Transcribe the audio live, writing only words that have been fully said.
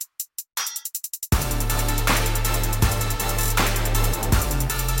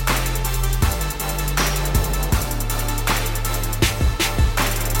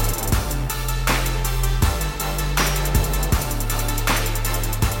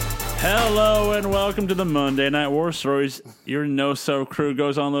Hello and welcome to the Monday Night War Stories. Your no-so crew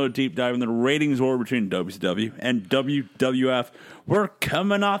goes on a little deep dive in the ratings war between WCW and WWF. We're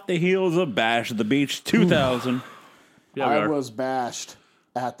coming off the heels of Bash at the Beach 2000. I was bashed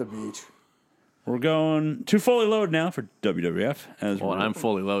at the beach. We're going to fully load now for WWF. I'm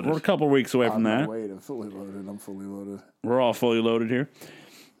fully loaded. We're a couple weeks away from that. Wait, I'm fully loaded. I'm fully loaded. We're all fully loaded here.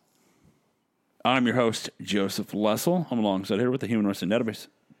 I'm your host, Joseph Lessel. I'm alongside here with the Human Wrestling Database,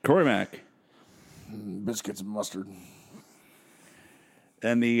 Corey Mack. Biscuits and mustard.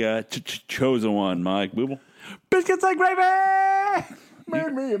 And the chosen one, Mike Booble. Biscuits and gravy!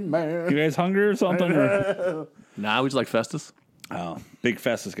 Made me a man. You guys hungry or something? Or? Nah, we just like Festus. Oh, big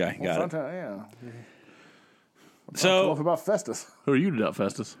Festus guy. Got it. Yeah. So, Talk about Festus. Who are you to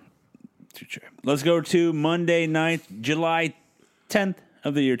Festus? let's go to Monday night, July 10th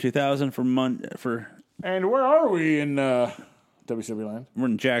of the year 2000 And where are we in WCW land? we're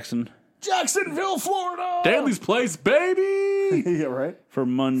in Jackson Jacksonville, Florida. Daly's Place, baby! Yeah, right. for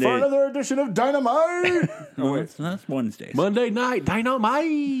Monday. For another edition of Dynamite. Oh, wait, that's Wednesdays. Monday night,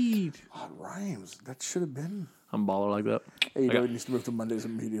 dynamite! Oh, it rhymes. That should have been. I'm a baller like that. AEW needs to move to Mondays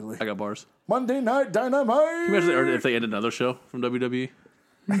immediately. I got bars. Monday Night Dynamite. Can you imagine if they ended another show from WWE?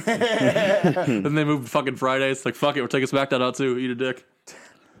 Then they moved fucking Fridays. Like, fuck it, we're taking SmackDown out too. Eat a dick.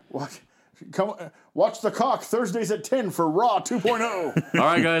 What? Come watch the cock Thursdays at 10 for Raw 2.0. All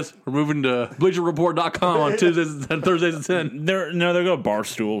right, guys, we're moving to BleacherReport.com on Tuesdays and Thursdays at 10. They're go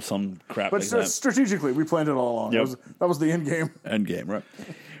Barstool, some crap But like that. strategically, we planned it all along. Yep. That was the end game. End game, right?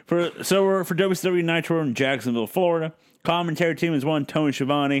 We're for WCW Nitro in Jacksonville, Florida. Commentary team is one: Tony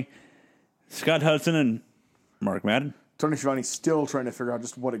Schiavone, Scott Hudson, and Mark Madden. Tony Schiavone's still trying to figure out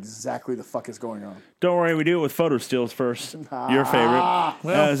just what exactly the fuck is going on. Don't worry, we do it with photo stills first. Your favorite.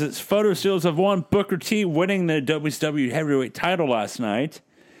 As it's photo stills of one Booker T winning the WCW Heavyweight title last night.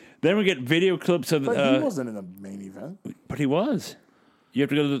 Then we get video clips of... But he wasn't in the main event. But he was. You have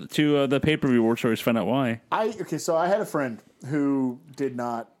to go to the pay-per-view war stories to find out why. So I had a friend who did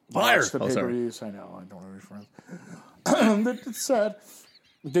not watch the Oh, sorry. pay-per-views. I know, I don't have any friends. It's sad.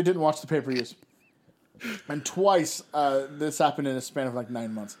 They didn't watch the pay-per-views. And twice, this happened in a span of like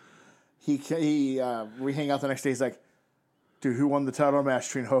 9 months. We hang out the next day. He's like, "Dude, who won the title match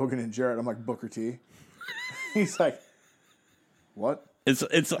between Hogan and Jarrett?" I'm like, "Booker T." He's like, "What?" It's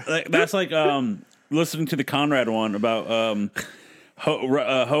that's like listening to the Conrad one about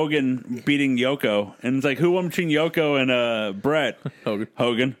Hogan beating Yoko, and it's like, who won between Yoko and Brett?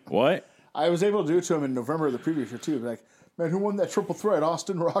 Hogan. What? I was able to do it to him in November of the previous year too. Like, "Man, who won that triple threat?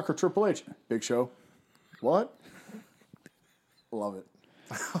 Austin, Rock, or Triple H?" Big Show. What? Love it.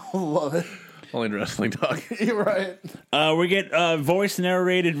 Love it. Only in wrestling talk. You're right. We get voice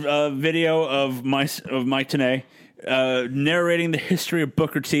narrated video of Mike Tenay narrating the history of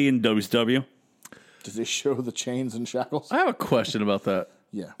Booker T and WCW. Did they show the chains and shackles? I have a question about that.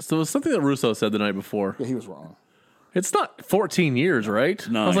 Yeah. So it was something that Russo said the night before. Yeah, he was wrong. It's not 14 years, right?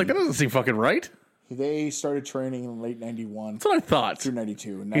 9. I was like, that doesn't seem fucking right. They started training in late 91 That's what I thought. through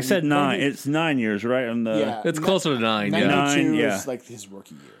 92. He said 9. It's 9 years, right? On the Yeah. It's closer to 9, yeah. 92 9, yeah. is like his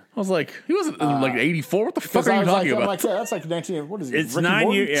rookie year. I was like, he wasn't in like 84? What the fuck are you talking I'm about? like, yeah, that's like 19. What is it? It's Ricky 9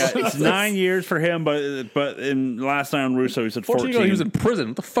 Morton? years. Yeah, it's 9 years for him. But in last night on Russo, he said 14 14. ago, he was in prison.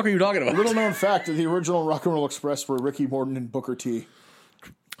 What the fuck are you talking about? Little known fact: the original Rock and Roll Express were Ricky Morton and Booker T.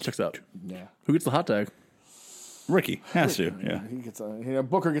 Checks out. Yeah, Who gets the hot tag? Ricky has to. Yeah. he gets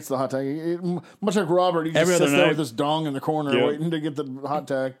Booker gets the hot tag. Much like Robert, he just Every sits other there night. with his dong in the corner, Yep. waiting to get the hot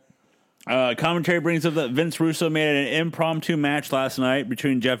tag. Commentary brings up that Vince Russo made an impromptu match last night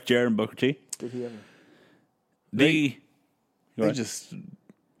between Jeff Jarrett and Booker T. Did he ever? They just,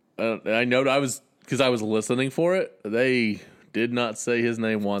 I know I was, because I was listening for it, they did not say his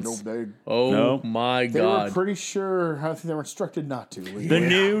name once. Nope, No. My they were God. pretty sure. I think they were instructed not to. The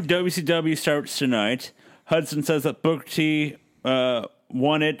new WCW starts tonight. Hudson says that Booker T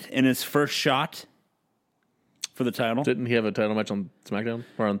won it in his first shot for the title. Didn't he have a title match on SmackDown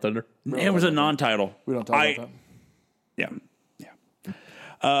or on Thunder? It was a non-title. We don't talk about that.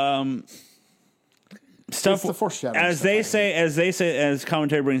 Yeah. Stuff It's the foreshadowing as stuff, they say, as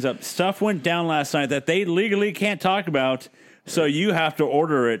commentary brings up, stuff went down last night that they legally can't talk about, so you have to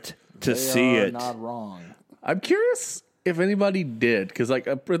order it to see They are it. not wrong. I'm curious if anybody did, because like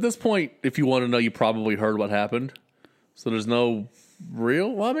at this point, if you want to know, you probably heard what happened. So there's no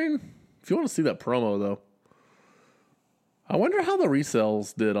real. Well, I mean, if you want to see that promo though, I wonder how the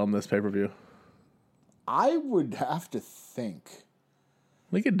resales did on this pay-per-view. I would have to think.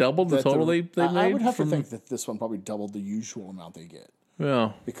 I think it doubled the that total they made. I would have from, to think that this one probably doubled the usual amount they get.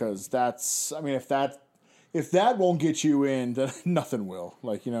 Yeah. Because that's, I mean, if that, if that won't get you in, then nothing will.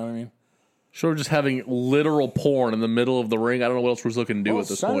 Like, you know what I mean? Sure, just having literal porn in the middle of the ring. I don't know what else we're looking to do at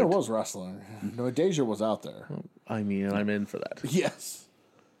this Steiner point. was wrestling. No, Deja was out there. I mean, I'm in for that. Yes.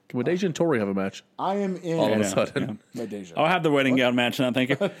 Can Deja and Tori have a match? I am in. All of a Yeah, sudden. My Deja. I'll have the wedding gown match now,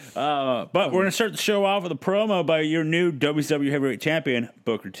 thank you. But we're going to start the show off with a promo by your new WCW Heavyweight Champion,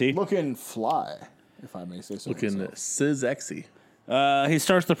 Booker T. Looking fly, if I may say so. Looking sizexy. He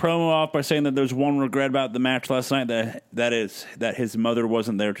starts the promo off by saying that there's one regret about the match last night, that is that his mother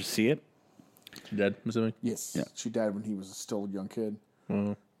wasn't there to see it. She dead, I'm assuming? Yes. Yeah. She died when he was still a young kid.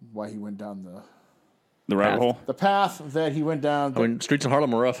 Why he went down The rabbit hole. the path that he went down. I mean, streets in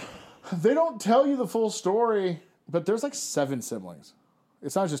Harlem are rough. They don't tell you the full story, but there's like 7 siblings.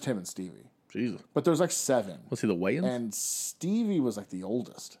 It's not just him and Stevie, Jesus. but there's like 7. Let's see the weigh-ins. And Stevie was like the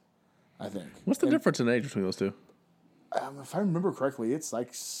oldest, I think. What's the difference in age between those two? If I remember correctly, it's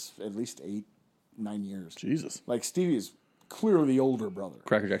like at least 8-9 years. Jesus. Like Stevie is clearly the older brother.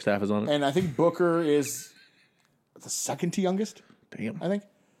 Cracker Jack staff is on it. And I think Booker is the second to youngest, Damn. I think.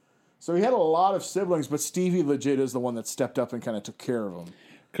 So he had a lot of siblings, but Stevie legit is the one that stepped up and kind of took care of him.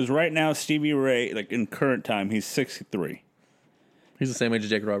 Because right now, Stevie Ray, like in current time, he's 63. He's the same age as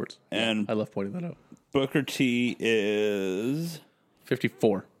Jake Roberts. And I love pointing that out. Booker T is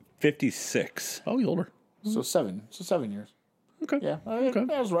 54. 56. Oh, he's older. So 7 years. Okay. Yeah, Okay.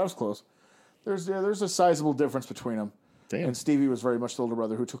 I was close. There's a sizable difference between them. Damn. And Stevie was very much the older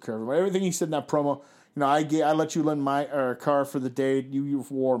brother who took care of him. Everything he said in that promo, I let you lend my car for the date. You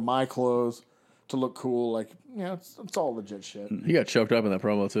wore my clothes to look cool. Like, it's all legit shit. He got choked up in that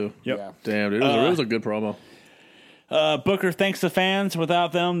promo, too. Yep. Yeah. Damn, dude. It was a good promo. Booker thanks the fans.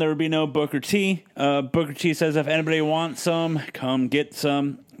 Without them, there would be no Booker T. Booker T says if anybody wants some, come get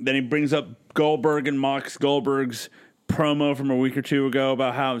some. Then he brings up Goldberg and mocks Goldberg's promo from a week or two ago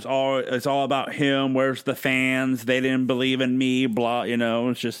about how it's all about him. Where's the fans? They didn't believe in me. Blah.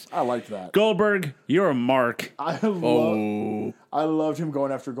 It's just I liked that. Goldberg. You're a mark. I loved him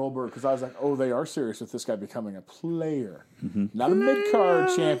going after Goldberg because I was like, oh, they are serious with this guy becoming a player, not a mid card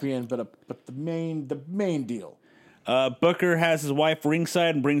champion, but the main deal. Booker has his wife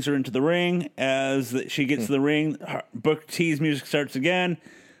ringside and brings her into the ring. As she gets to the ring, Booker T's music starts again,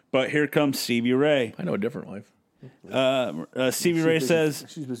 but here comes Stevie Ray. I know a different wife. Stevie Ray says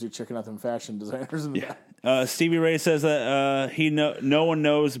she's busy checking out them fashion designers in the back. Stevie Ray says that no one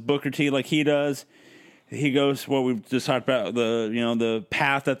knows Booker T like he does. He goes what we've just talked about, the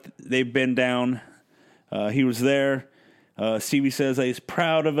path that they've been down. He was there. Stevie says that he's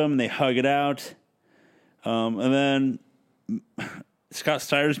proud of him, and they hug it out. And then Scott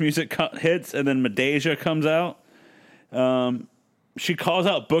Steiner's music hits, and then Medeja comes out. She calls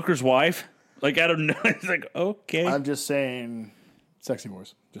out Booker's wife, like out of nowhere. It's like, okay. I'm just saying, sexy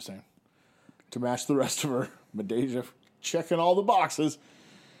voice. Just saying. To match the rest of her, Medeja checking all the boxes.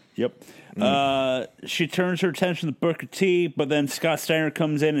 Yep. She turns her attention to Booker T, but then Scott Steiner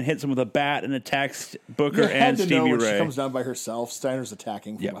comes in and hits him with a bat and attacks Booker and She Stevie Ray. She comes down by herself. Steiner's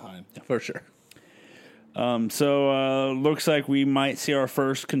attacking from behind. For sure. So looks like we might see our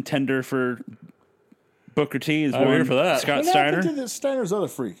first contender for Booker T is I'm here for that. Scott What Steiner. happened to Steiner's other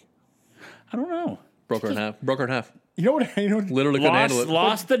freak? I don't know. Broke her in half. Broke her in half. You know what? Literally couldn't handle it.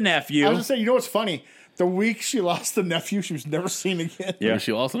 Lost the nephew. I was gonna say, you know what's funny? The week she lost the nephew, she was never seen again. Yeah.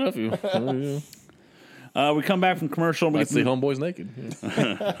 She lost a nephew. Oh, yeah. We come back from commercial. And we I'd get see homeboys naked.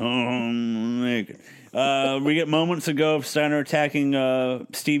 Yeah. We get moments ago of Steiner attacking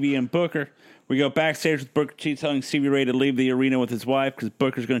Stevie and Booker. We go backstage with Booker T telling Stevie Ray to leave the arena with his wife because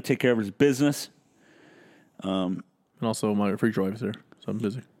Booker's going to take care of his business. And also my freak drive is there, so I'm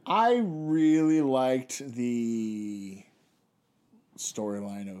busy. I really liked the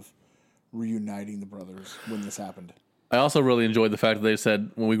storyline of reuniting the brothers when this happened. I also really enjoyed the fact that they said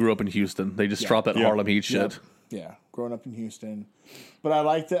when we grew up in Houston, they just dropped that Harlem Heat shit. Yeah, growing up in Houston. But I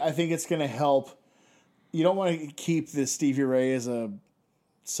like that. I think it's going to help. You don't want to keep the Stevie Ray as a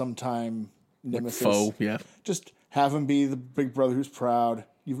sometime nemesis. Foe, yeah. Just have him be the big brother who's proud.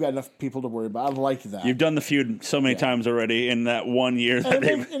 You've got enough people to worry about. I like that. You've done the feud so many times already in that 1 year. That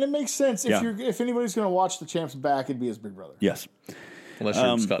and it makes sense. Yeah. If anybody's going to watch the champs back, it'd be his big brother. Yes. Unless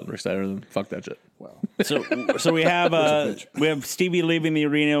you're Scott Rick Steiner, then fuck that shit. Well, So we have Stevie leaving the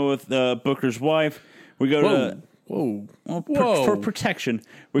arena with Booker's wife. We go to Whoa. for protection.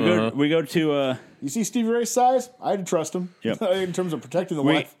 We go to you see Stevie Ray's size? I'd trust him. Yep. In terms of protecting the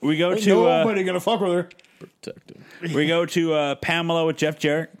wife. we go Ain't to nobody going to fuck with her. Protect him. we go to Pamela with Jeff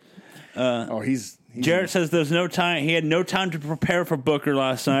Jarrett. He's Jarrett says there's no time. He had no time to prepare for Booker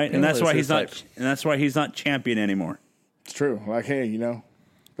last night, and that's why he's not. And that's why he's not champion anymore. It's true. Like, hey,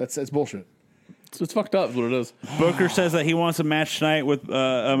 that's bullshit. It's fucked up. Is what it is. Booker says that he wants a match tonight with.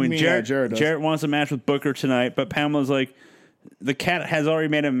 Jarrett does. Jarrett wants a match with Booker tonight, but Pamela's like, the cat has already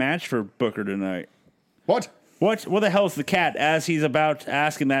made a match for Booker tonight. What? What the hell is the cat? As he's about to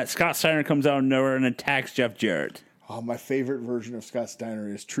ask him that, Scott Steiner comes out of nowhere and attacks Jeff Jarrett. Oh, my favorite version of Scott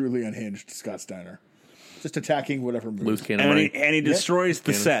Steiner is truly unhinged Scott Steiner. Just attacking whatever moves. Loose cannon And money. he destroys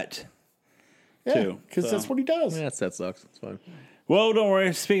the set, too. Because that's what he does. Yeah, that sucks. It's fine. Well, don't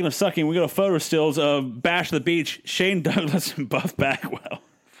worry. Speaking of sucking, we got a photo stills of Bash at the Beach, Shane Douglas and Buff Bagwell.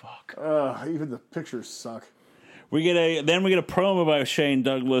 Even the pictures suck. We get a promo by Shane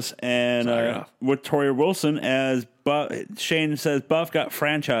Douglas and with Tori Wilson as Shane says Buff got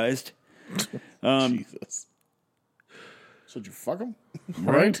franchised. Jesus. So did you fuck him?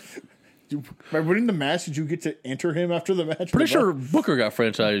 Right? By winning the match, did you get to enter him after the match? Pretty sure Booker got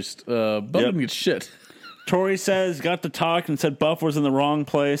franchised. Buff didn't get shit. Tori says got to talk and said Buff was in the wrong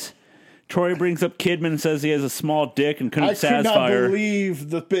place. Tori brings up Kidman and says he has a small dick and couldn't I could satisfy not her. believe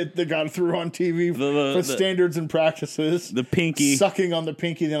the bit that got through on TV for standards and practices. The pinky. Sucking on the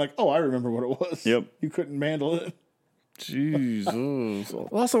pinky. They're like, oh, I remember what it was. Yep. You couldn't handle it. Jesus.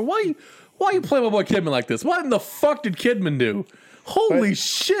 Also, why you playing my boy Kidman like this? What in the fuck did Kidman do? Holy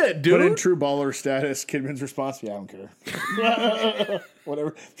shit, dude. But in true baller status, Kidman's response, yeah, I don't care.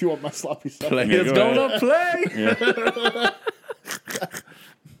 Whatever. If you want my sloppy stuff. Players don't play. Yeah.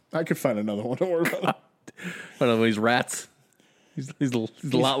 I could find another one. Don't worry about it. I don't know, these rats. These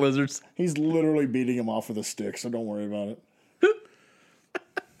lot lizards. He's literally beating him off with a stick, so don't worry about it.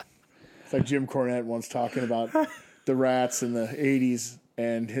 It's like Jim Cornette once talking about the rats in the 80s,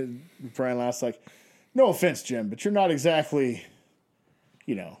 and Brian Last's like, no offense, Jim, but you're not exactly,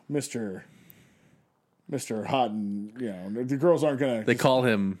 Mr. Hot, and, the girls aren't going to... They call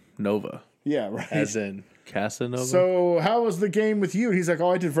him Nova. Yeah, right. As in Casanova. So how was the game with you? And he's like,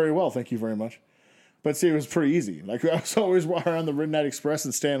 oh, I did very well. Thank you very much. But see, it was pretty easy. Like, I was always around the Midnight Express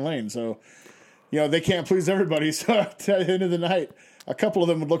and Stan Lane. So, they can't please everybody. So at the end of the night, a couple of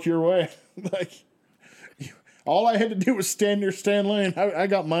them would look your way. Like, all I had to do was stand near Stan Lane. I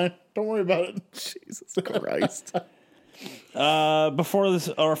got mine. Don't worry about it. Jesus Christ. Before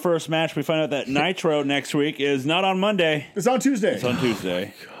our first match, we find out that Nitro next week is not on Monday. It's on Tuesday. It's on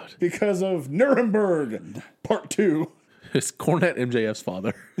Tuesday. Because of Nuremberg Part 2. Is Cornette MJF's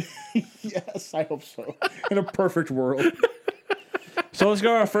father? Yes, I hope so. In a perfect world. So let's go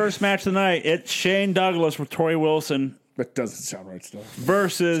to our first match tonight. It's Shane Douglas with Tori Wilson. That doesn't sound right still.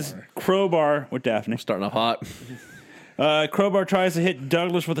 Versus Crowbar with Daphne. Starting off hot. Crowbar tries to hit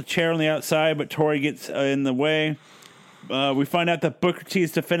Douglas with a chair on the outside, but Tori gets in the way. We find out that Booker T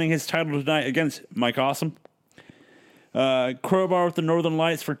is defending his title tonight against Mike Awesome. Crowbar with the Northern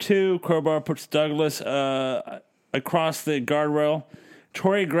Lights for 2. Crowbar puts Douglas across the guardrail.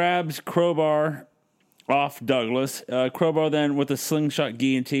 Tori grabs Crowbar off Douglas. Crowbar then with a slingshot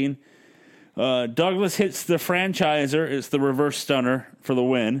guillotine. Douglas hits the franchiser. It's the reverse stunner for the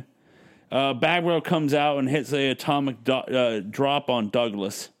win. Bagwell comes out and hits a atomic drop on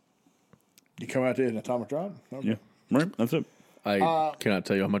Douglas. You come out to an atomic drop? Okay. Yeah, right. That's it. I cannot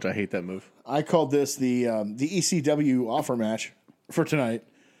tell you how much I hate that move. I called this the ECW offer match for tonight,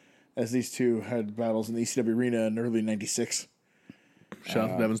 as these two had battles in the ECW arena in early '96. Shout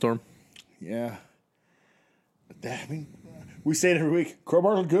out to Devin Storm. Yeah. I mean, we say it every week.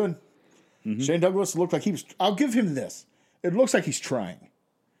 Crowbar looked good. Mm-hmm. Shane Douglas looked like he was... I'll give him this. It looks like he's trying.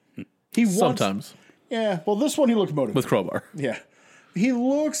 Sometimes. Yeah, well, this one he looked motivated. With Crowbar. Yeah. He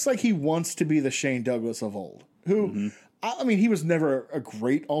looks like he wants to be the Shane Douglas of old, who... Mm-hmm. I mean, he was never a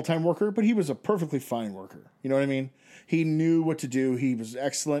great all-time worker, but he was a perfectly fine worker. You know what I mean? He knew what to do. He was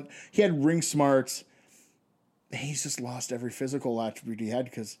excellent. He had ring smarts. He's just lost every physical attribute he had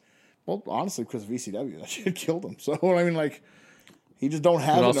because, well, honestly, because of ECW. That shit killed him. So, I mean, like, he just don't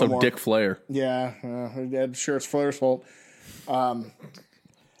have and it also no more. Dick Flair. Yeah, sure, it's Flair's fault. And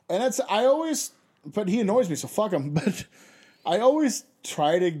but he annoys me, so fuck him. But I always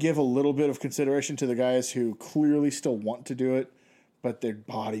try to give a little bit of consideration to the guys who clearly still want to do it, but their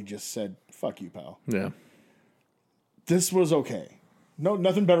body just said, fuck you, pal. Yeah. This was okay. No,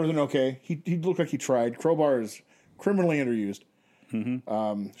 nothing better than okay. He looked like he tried. Crowbar is criminally underused.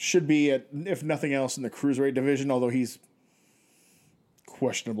 Mm-hmm. Should be, if nothing else, in the cruiserweight division, although he's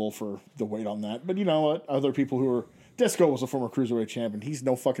questionable for the weight on that. But you know what? Other people who are... Disco was a former cruiserweight champion. He's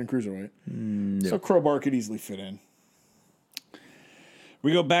no fucking cruiserweight. Yeah. So Crowbar could easily fit in.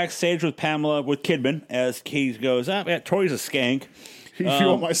 We go backstage with Pamela with Kidman as he goes, Tori's a skank. If you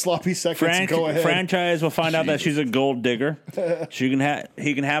want my sloppy seconds, go ahead. Franchise will find out that she's a gold digger. He can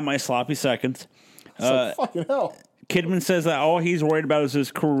have my sloppy seconds. Fucking hell. Kidman says that all he's worried about is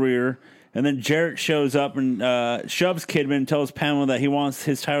his career, And then Jarrett shows up and shoves Kidman and tells Pamela that he wants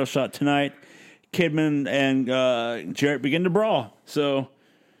his title shot tonight. Kidman and Jarrett begin to brawl. So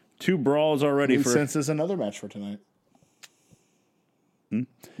 2 brawls already. He senses another match for tonight.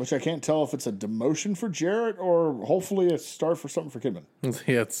 Which I can't tell if it's a demotion for Jarrett or hopefully a start for something for Kidman.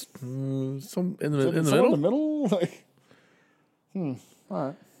 Yeah, it's some in the In middle. the middle? Like,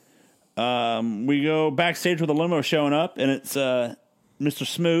 all right. We go backstage with a limo showing up, and it's Mr.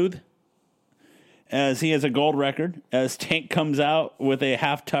 Smooth, as he has a gold record, as Tank comes out with a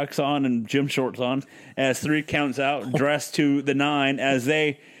half tux on and gym shorts on, as 3 counts out, dressed to the 9, as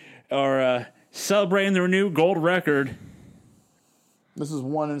they are celebrating their new gold record. This is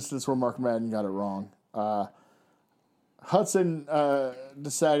one instance where Mark Madden got it wrong. Hudson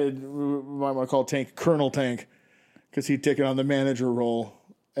decided we might want to call Tank Colonel Tank because he'd taken on the manager role.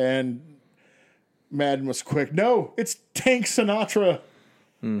 And Madden was quick. No, it's Tank Sinatra.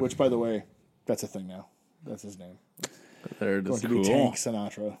 Which, by the way, that's a thing now. That's his name. There it Going is. to be Tank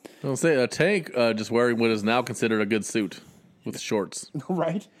Sinatra. I'll say a Tank just wearing what is now considered a good suit with shorts.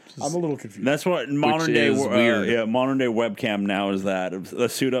 Right? I'm a little confused. That's what modern day is weird. modern day webcam now is that a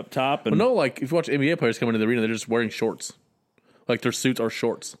suit up top and No, like if you watch NBA players come into the arena, they're just wearing shorts. Like their suits are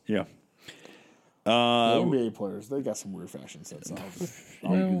shorts. yeah. The NBA players, they got some weird fashion sense. You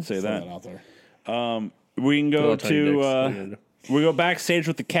can say Throw that. that out there. We can go Little tiny to dicks. we go backstage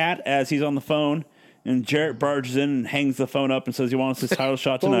with the Cat as he's on the phone, and Jarrett barges in and hangs the phone up and says he wants his title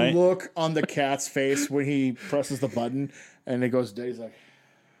shot The tonight. look on the Cat's face when he presses the button and it goes dead. He's like,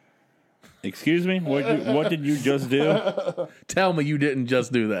 Excuse me, what did you just do? Tell me you didn't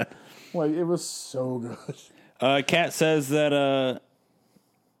just do that. well, it was so good. Cat says that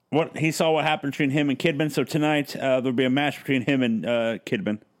what he saw what happened between him and Kidman, so tonight there'll be a match between him and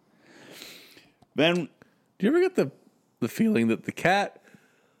Kidman. Then Do you ever get the feeling that the Cat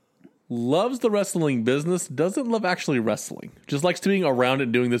loves the wrestling business, doesn't love actually wrestling, just likes being around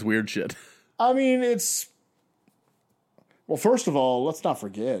and doing this weird shit? I mean, it's. Well, first of all, let's not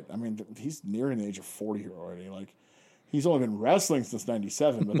forget. I mean, he's nearing the age of 40 here already. Like, he's only been wrestling since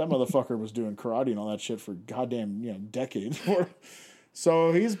 '97, but that motherfucker was doing karate and all that shit for goddamn decades.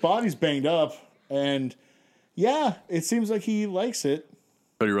 So his body's banged up, and yeah, it seems like he likes it.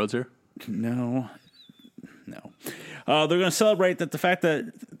 Cody Rhodes here. no. They're going to celebrate that the fact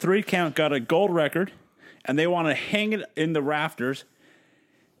that 3 Count got a gold record, and they want to hang it in the rafters.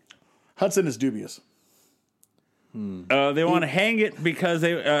 Hudson is dubious. They want to hang it because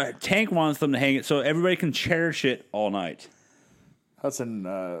they Tank wants them to hang it so everybody can cherish it all night.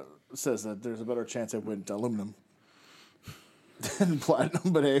 Hudson says that there's a better chance it went aluminum than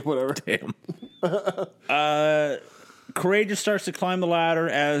platinum, but hey, whatever. Damn. Courageous starts to climb the ladder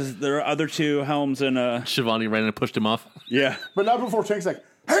as there are other 2 Helms and Shivani ran and pushed him off. yeah. But not before Tank's like,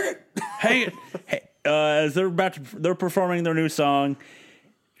 hang it! Hang it. As they're performing their new song,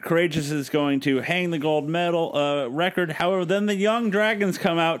 Courageous is going to hang the gold medal record. However, then the Young Dragons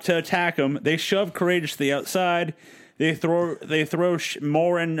come out to attack him. They shove Courageous to the outside. They throw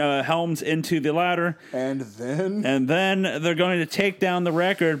Moore and Helms into the ladder. And then they're going to take down the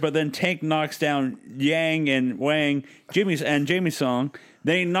record, but then Tank knocks down Yang and Wang, Jamie's song.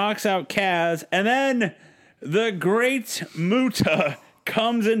 Then he knocks out Kaz, and then the great Muta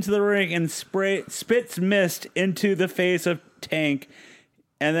comes into the ring and spits mist into the face of Tank.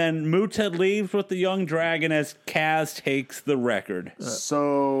 And then Muta leaves with the Young Dragon as Kaz takes the record.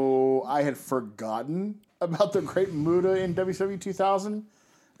 so I had forgotten about the Great Muta in WCW 2000,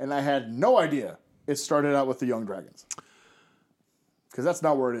 and I had no idea it started out with the Young Dragons. Because that's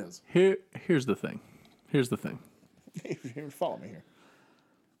not where it is. Here's the thing. Follow me here.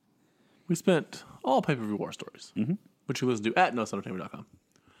 We spent all pay-per-view war stories, which you listen to at nosentertainment.com,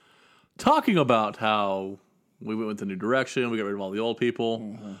 talking about how we went with a new direction, we got rid of all the old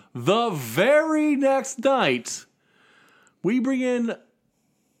people. The very next night, we bring in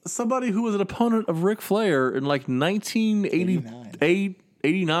somebody who was an opponent of Ric Flair in like 1988,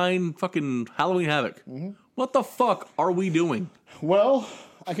 89, fucking Halloween Havoc. What the fuck are we doing? Well,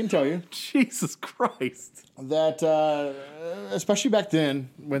 I can tell you Jesus Christ. that, especially back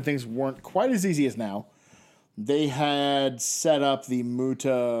then, when things weren't quite as easy as now, they had set up the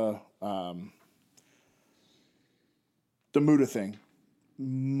Muta thing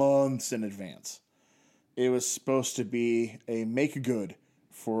months in advance. It was supposed to be a make good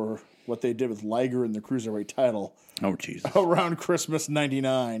for what they did with Liger and the Cruiserweight title Oh, Jesus. around Christmas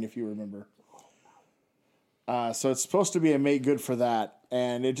 '99, if you remember. So it's supposed to be a make good for that,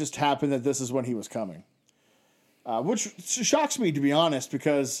 and it just happened that this is when he was coming. Which shocks me, to be honest,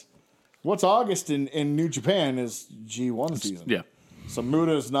 because what's August in New Japan is G1 season. Yeah. So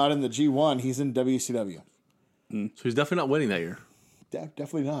Muta is not in the G1. He's in WCW. So he's definitely not winning that year.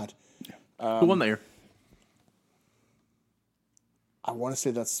 Definitely not. Who won that year? I want to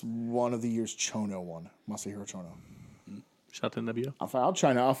say that's one of the years Chono won. Masahiro Chono. Shout out to NWO. I'll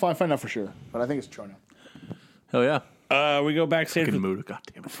try now. I'll find out for sure. But I think it's Chono. Hell yeah. We go backstage Fucking with Muta. God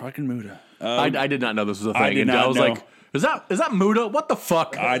damn it. fucking Muta. I did not know this was a thing. did And not I was know. like, is that Muta? What the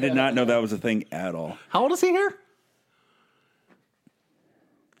fuck? I did not know that was a thing at all. How old is he here?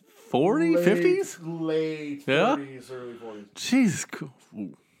 40? 50s? Late Yeah? 30s, early 40s. Jesus. Cool.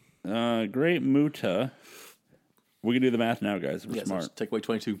 Great Muta. We can do the math now, guys. We're smart. Take away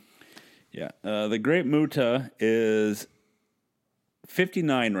 22. Yeah. The Great Muta is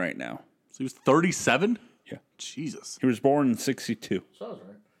 59 right now. So he was 37? Yeah. Jesus. He was born in 62. Sounds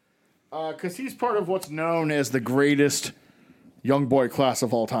right. Because he's part of what's known as the greatest young boy class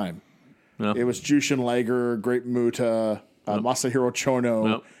of all time. Yeah. It was Jushin Liger, Great Muta, Masahiro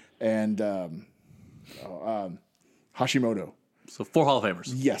Chono, Yep. and Hashimoto. So 4 Hall of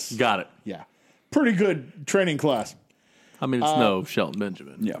Famers. Yes. Got it. Yeah. Pretty good training class. I mean, it's no Shelton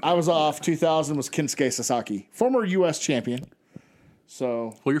Benjamin. Yeah. I was off. 2000 was Kinsuke Sasaki, former U.S. champion.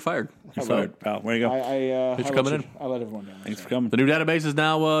 So Well, you're fired. You're fired, pal. Where you go? I for coming in. I let everyone down. Thanks for coming. The new database is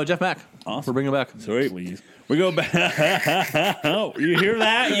now Jeff Mack. Awesome. We're bringing him back. Sweet. Please. We go back. Oh, you hear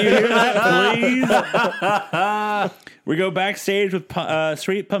that? You hear that, please? We go backstage with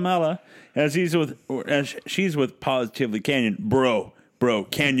Sweet Pamela as she's with Positively Canyon. Bro,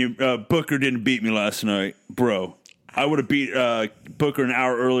 Canyon Booker didn't beat me last night, bro. I would have beat Booker an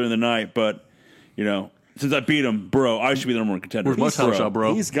hour earlier in the night, but since I beat him, bro, I should be the number 1 contender. Where's my title shot,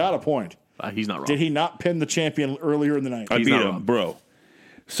 bro? He's got a point. He's not wrong. Did he not pin the champion earlier in the night? I He's beat not him, wrong. bro.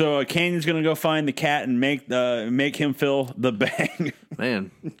 So Canyon's gonna go find the cat and make him fill the bang.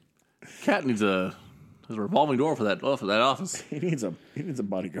 Man, Cat needs a revolving door for that office. He needs a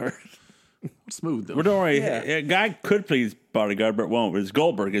bodyguard. Smooth though. But don't worry, a guy could please bodyguard, but won't. It's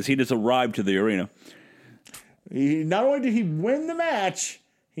Goldberg, as he just arrived to the arena. He not only did he win the match,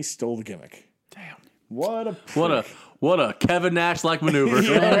 he stole the gimmick. Damn. What a prick. What a Kevin Nash like maneuver.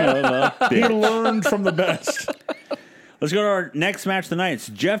 He learned from the best. Let's go to our next match tonight. It's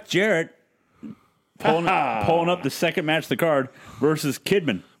Jeff Jarrett pulling up the second match of the card versus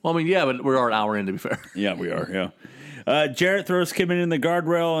Kidman. Well, I mean, yeah, but we're an hour in, to be fair. Yeah, we are, yeah. Jarrett throws Kidman in the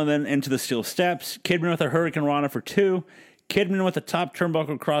guardrail and then into the steel steps. Kidman with a Hurricane Rana for 2. Kidman with a top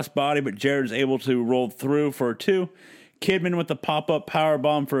turnbuckle crossbody, but Jarrett is able to roll through for a 2. Kidman with the pop-up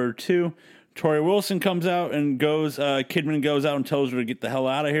powerbomb for a 2. Tori Wilson comes out and goes. Kidman goes out and tells her to get the hell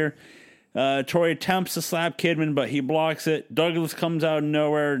out of here. Tori attempts to slap Kidman, but he blocks it. Douglas comes out of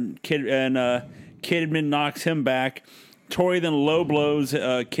nowhere, and Kidman knocks him back. Tori then low blows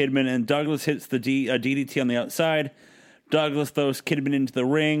Kidman, and Douglas hits the DDT on the outside. Douglas throws Kidman into the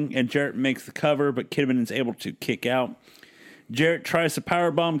ring, and Jarrett makes the cover, but Kidman is able to kick out. Jarrett tries to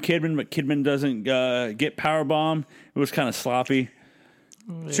powerbomb Kidman, but Kidman doesn't get powerbombed. It was kind of sloppy.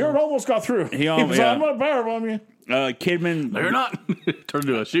 Jarrett almost got through. He was almost- yeah. I'm going to powerbomb you. Kidman. No, you're not. Turn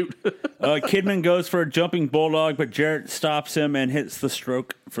into a shoot. Kidman goes for a jumping bulldog, but Jarrett stops him and hits the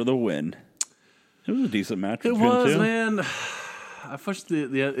stroke for the win. It was a decent match. It between the was, two. man. I wish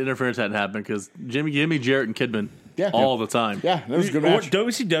the interference hadn't happened because Jimmy, Jarrett, and Kidman all the time. Yeah, that was a good What match.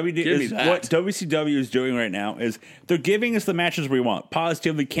 WCW is doing right now is they're giving us the matches we want.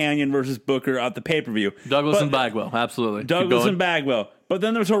 Positively Canyon versus Booker at the pay-per-view. Douglas But- and Bagwell, absolutely. Keep Douglas going. and Bagwell. But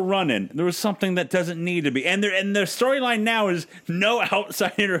then there's a run-in. There was something that doesn't need to be. And their storyline now is no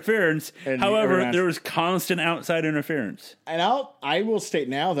outside interference. And However, international- there was constant outside interference. And I will state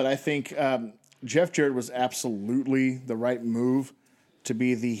now that I think Jeff Jarrett was absolutely the right move to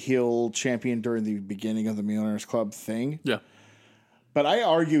be the heel champion during the beginning of the Millionaires Club thing. Yeah. But I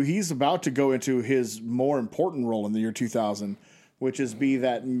argue he's about to go into his more important role in the year 2000, which is be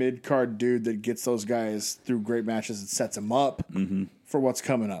that mid-card dude that gets those guys through great matches and sets them up for what's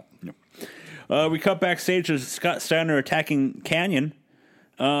coming up. We cut backstage to Scott Steiner attacking Canyon.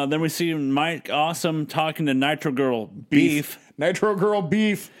 Then we see Mike Awesome talking to Nitro Girl Beef. Nitro Girl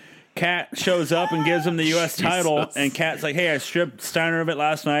Beef. Kat shows up and gives him the U.S. title, and Kat's like, hey, I stripped Steiner of it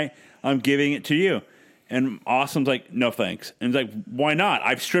last night. I'm giving it to you. And Awesome's like, no thanks. And he's like, why not?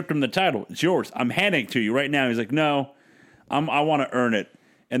 I've stripped him the title. It's yours. I'm handing it to you right now. He's like, no, I want to earn it.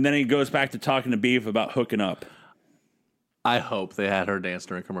 And then he goes back to talking to Beef about hooking up. I hope they had her dance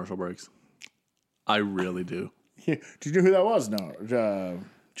during commercial breaks. I really do. Did you know who that was? No.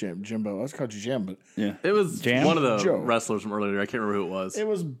 Jimbo. I was called you Jim, but Yeah. It was Jam? one of the Joe. wrestlers from earlier. I can't remember who it was. it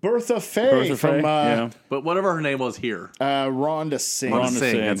was Bertha Faye Bertha from Faye? Yeah. But whatever her name was here. Rhonda Singh. Rhonda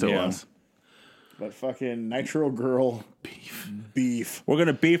Singh, that's who Singh, it yeah. was. But fucking Nitro Girl beef. We're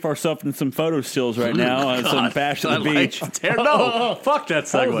gonna beef ourselves in some photo stills right now on some Bash at the Beach. No, fuck that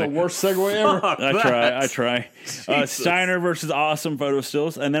That was the segue. worst segue ever. I try. Steiner versus Awesome photo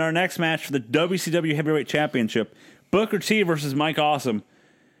stills, and then our next match for the WCW Heavyweight Championship: Booker T versus Mike Awesome.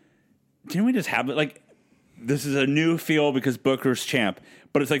 Didn't we just have it? Like, this is a new feel because Booker's champ,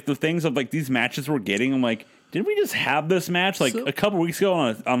 but it's like the things of like these matches we're getting. I'm like, didn't we just have this match like a couple weeks ago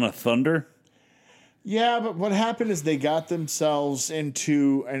on a Thunder? Yeah, but what happened is they got themselves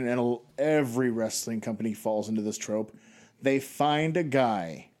into, and every wrestling company falls into this trope. They find a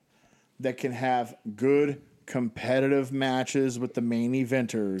guy that can have good competitive matches with the main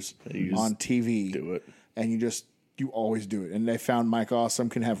eventers on TV. do it. And you always do it. And they found Mike Awesome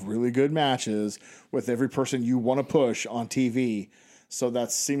can have really good matches with every person you want to push on TV. So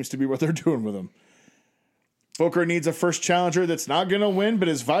that seems to be what they're doing with him. Booker needs a first challenger that's not going to win, but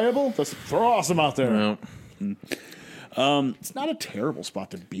is viable. Let's throw Awesome out there. No. It's not a terrible spot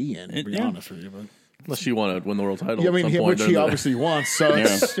to be in, to be honest with you. But Unless you want to win the world title. yeah, I at mean, some point which he during the- obviously wants. So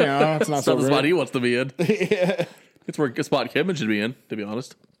it's, it's not It's so not the spot great. he wants to be in. It's where a spot Kidman should be in, to be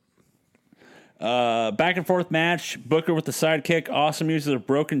honest. Back and forth match. Booker with the sidekick. Awesome uses a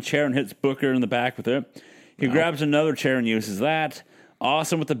broken chair and hits Booker in the back with it. He grabs another chair and uses that.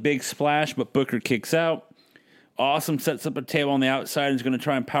 Awesome with a big splash, but Booker kicks out. Awesome sets up a table on the outside and is going to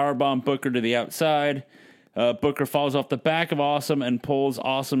try and powerbomb Booker to the outside. Booker falls off the back of Awesome and pulls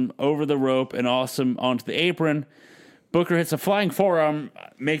Awesome over the rope and Awesome onto the apron. Booker hits a flying forearm,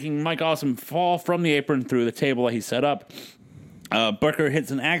 making Mike Awesome fall from the apron through the table that he set up. Booker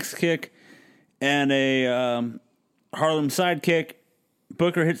hits an axe kick and a Harlem sidekick.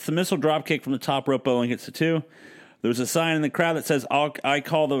 Booker hits the missile drop kick from the top rope, bowling hits the two. There's a sign in the crowd that says, I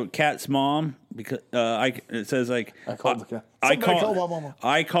call the cat's mom, because it says like, I called the cat. I Somebody call call my mama.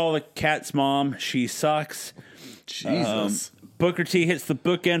 I call the cat's mom. She sucks. Jesus. Booker T hits the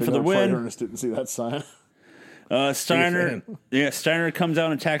bookend for the win. Ernest didn't see that sign. Steiner comes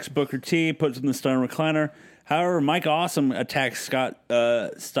out and attacks Booker T, puts him in the Steiner recliner. However, Mike Awesome attacks Scott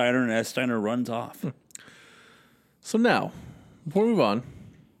Steiner, and as Steiner runs off. So now, before we move on,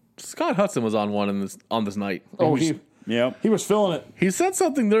 Scott Hudson was on one on this night. Oh, he he was feeling it. he said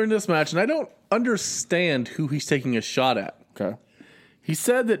something during this match, and I don't understand who he's taking a shot at. Okay. He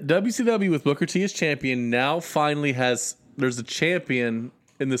said that WCW with Booker T as champion now finally there's a champion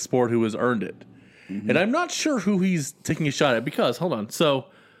in the sport who has earned it. And I'm not sure who he's taking a shot at because, hold on. So,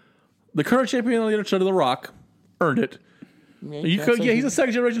 the current champion on the other side of The Rock earned it. He's a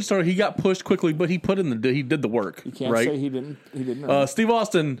second generation star. He got pushed quickly, but he did the work. You can't right? say he didn't earn it. Steve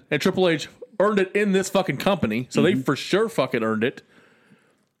Austin and Triple H earned it in this fucking company, so they for sure fucking earned it.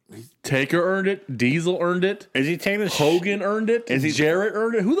 Taker earned it. Diesel earned it. Is he taking a Hogan earned it. Jarrett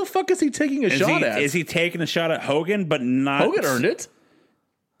earned it. Who the fuck is he taking a shot at? Is he taking a shot at Hogan, but not Hogan earned it.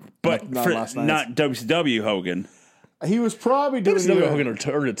 but Not for, last night. not WCW Hogan. He was probably doing WCW either- Hogan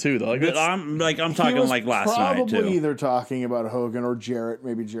earned it too, though. Like, that's- I'm he talking was like last night probably too. either talking about Hogan or Jarrett,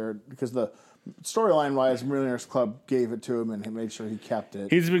 maybe Jarrett, because the storyline wise, Millionaires Club gave it to him and he made sure he kept it.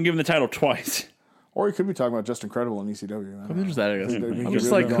 He's been given the title twice. Or he could be talking about Just Incredible in ECW. I don't know. There's that, I guess. He I'm could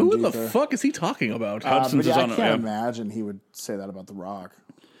just really like, go who in deep the there. fuck is he talking about? Hudson's But is yeah, I on can't yeah. imagine he would say that about The Rock.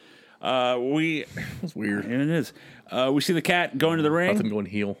 That's weird. And it is. We see the Cat going to the ring. Nothing going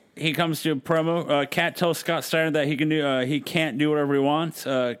heel. He comes to a promo. Cat tells Scott Steiner that he can't do whatever he wants.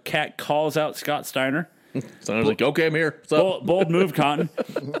 Cat calls out Scott Steiner. Steiner's like, okay, I'm here. What's up? Bold move, Cotton.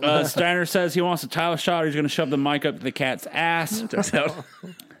 Steiner says he wants a title shot. Or he's going to shove the mic up to the Cat's ass. Checks out.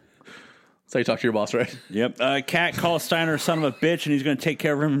 That's how you talk to your boss, right? Yep. Cat calls Steiner a son of a bitch, and he's going to take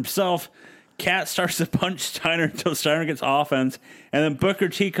care of him himself. Cat starts to punch Steiner until Steiner gets offense, and then Booker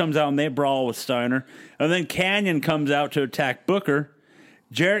T comes out and they brawl with Steiner. And then Canyon comes out to attack Booker.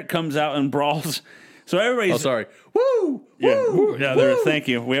 Jarrett comes out and brawls. So everybody's Oh, sorry. Woo! Woo! Thank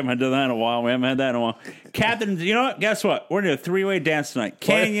you. We haven't done that in a while. Captain, you know what? Guess what? We're going to do a three-way dance tonight.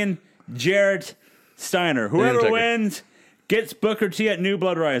 Canyon, Jarrett, Steiner. Whoever Undertaker. wins gets Booker T at New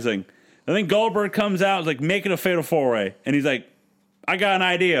Blood Rising. And then Goldberg comes out and is like, make it a fatal four-way. And he's like, I got an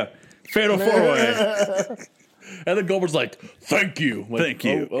idea. Fatal four-way. And then Goldberg's like, thank you. Like, Thank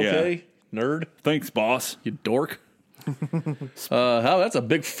you. Oh, okay, nerd. Thanks, boss. You dork. That's a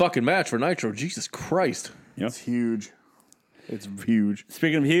big fucking match for Nitro. Jesus Christ. It's huge. It's huge.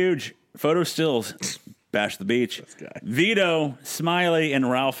 Speaking of huge, photo stills. Bash the Beach. guy. Vito, Smiley, and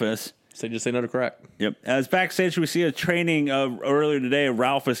Ralphus. Just say no to crack. Yep. As backstage, we see a training earlier today.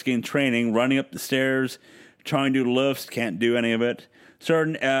 Ralphus getting training, running up the stairs, trying to do lifts, can't do any of it. So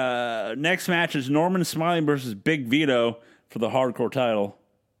next match is Norman Smiley versus Big Vito for the hardcore title.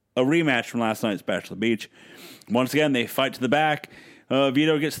 a rematch from last night's Bash at the Beach. Once again, they fight to the back.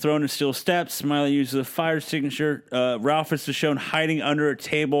 Vito gets thrown to steel steps. Smiley uses a fire signature. Ralphus is shown hiding under a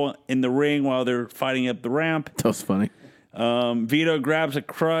table in the ring while they're fighting up the ramp. That was funny. Vito grabs a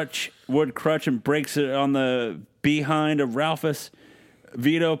wood crutch, and breaks it on the behind of Ralphus.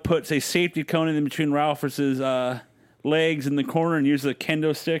 Vito puts a safety cone in between Ralphus's legs in the corner and uses a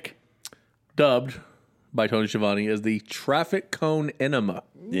kendo stick. Dubbed by Tony Schiavone as the traffic cone enema.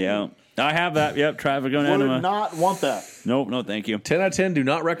 Yeah. I have that. Yep, traffic cone enema. Would not want that. Nope, no thank you. 10 out of 10, do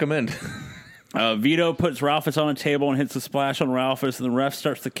not recommend. Vito puts Ralphus on a table and hits a splash on Ralphus, and the ref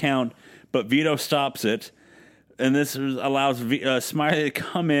starts to count, but Vito stops it. And this allows Smiley to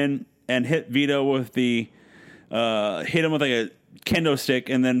come in and hit Vito with hit him with like a kendo stick,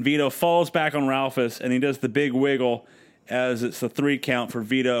 and then Vito falls back on Ralphus, and he does the big wiggle as it's the 3 count for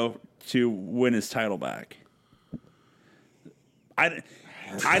Vito to win his title back. I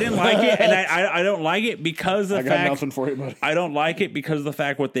didn't like it, and I don't like it because of the fact. I got nothing for you, buddy. I don't like it because of the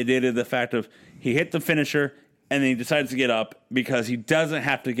fact what they did is the fact of he hit the finisher and then he decides to get up because he doesn't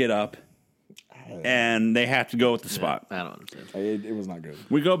have to get up, and they have to go with the spot. I don't understand. It was not good.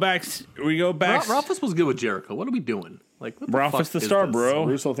 We go back. Ralphus was good with Jericho. What are we doing? Like, what the Ralphus fuck the is star, this? bro.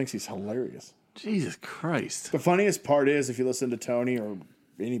 Russo thinks he's hilarious. Jesus Christ. The funniest part is, if you listen to Tony or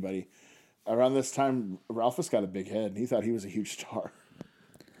anybody, around this time, Ralphus got a big head, and he thought he was a huge star.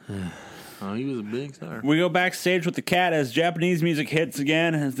 Oh, he was a big star. We go backstage with the cat as Japanese music hits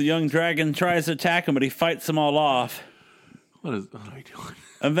again as the young dragon tries to attack him, but he fights them all off. What are we doing?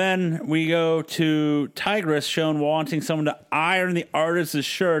 And then we go to Tigress shown wanting someone to iron the artist's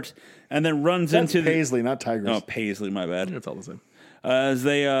shirt, and then runs That's into Paisley, not Tigress. Oh, Paisley, my bad. It's all the same. As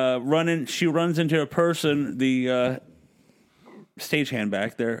they she runs into a person, the stagehand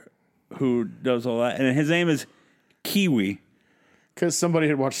back there, who does all that, and his name is Kiwi Because somebody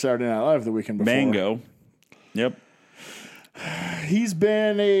had watched Saturday Night Live the weekend before. Mango. Yep. He's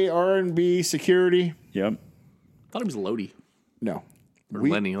been a R&B security. Yep. I thought he was Lodi. No. Or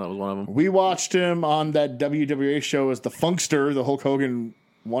Lenny, that was one of them. We watched him on that WWA show as the Funkster, the Hulk Hogan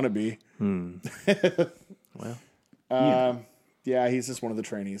wannabe. Well. Yeah, he's just one of the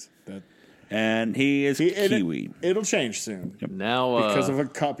trainees. And he is Kiwi. It'll change soon Now, because of a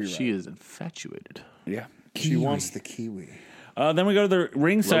copyright. she is infatuated. Yeah. She wants the Kiwi. Then we go to the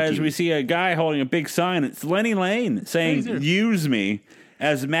ringside as Low-key. we see a guy holding a big sign. It's Lenny Lane saying, he's there. "Use me."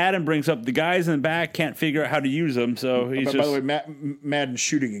 As Madden brings up, the guys in the back can't figure out how to use him, so he's But just... by the way, Madden's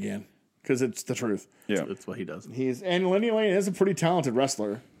shooting again because it's the truth. yeah. That's what he does. And Lenny Lane is a pretty talented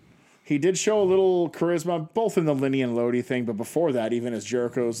wrestler. He did show a little charisma, both in the Lenny and Lodi thing, but before that, even as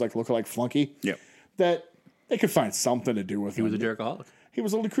Jericho's like lookalike flunky, Yep. that they could find something to do with him. He was a Jerichoholic. He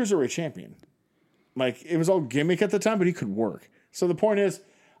was a cruiserweight champion. Like, it was all gimmick at the time, but he could work. So the point is,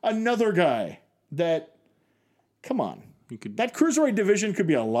 another guy that, come on, that cruiserweight division could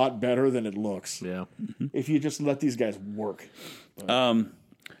be a lot better than it looks Yeah. if you just let these guys work. We're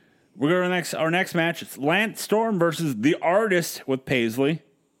going to our next match. It's Lance Storm versus the Artist with Paisley.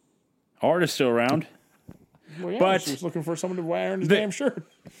 Artist still around. Well, yeah, But he was looking for someone to wear his the- damn shirt.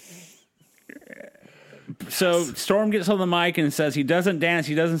 So Storm gets on the mic and says he doesn't dance,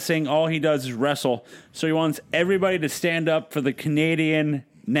 he doesn't sing, all he does is wrestle. So he wants everybody to stand up for the Canadian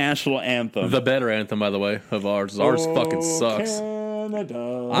national anthem. The better anthem, by the way, of ours. Ours fucking sucks.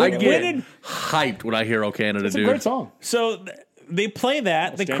 Canada. I When get did- hyped when I hear "O Canada," It's a dude. great song. So they play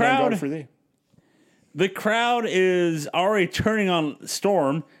that. Stand on guard for thee. The crowd is already turning on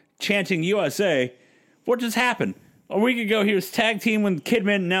Storm, chanting USA. What just happened? A week ago, he was tag team with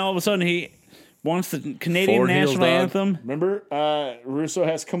Kidman. Now all of a sudden, he wants the Canadian Four heels, national dog. anthem. Remember, Russo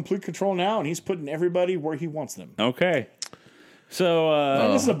has complete control now, and he's putting everybody where he wants them. Okay. So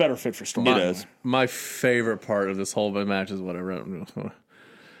And this is a better fit for Storm. it is. My favorite part of this whole match is what I wrote.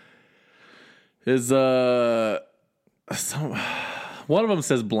 Is one of them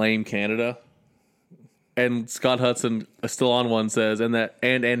says blame Canada, and Scott Hudson still on one says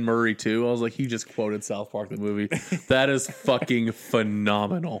and Murray too. I was like, he just quoted South Park the movie. That is fucking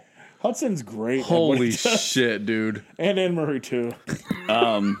phenomenal. Hudson's great. at what he Holy does. shit, dude. And Anne Murray, too.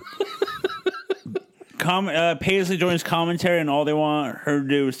 Paisley joins commentary, and all they want her to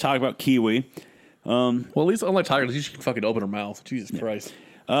do is talk about Kiwi. Well, at least unlike Tiger, at least she can fucking open her mouth. Jesus Christ.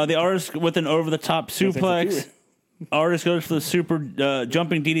 The Artist with an over-the-top suplex. Artist goes for the super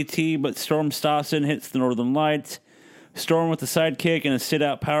jumping DDT, but Storm stops it and hits the Northern Lights. Storm with the sidekick and a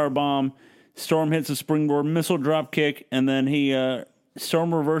sit-out powerbomb. Storm hits a springboard missile drop kick, and then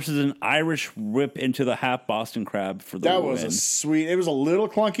Storm reverses an Irish whip into the half Boston Crab for the That win. was a sweet. It was a little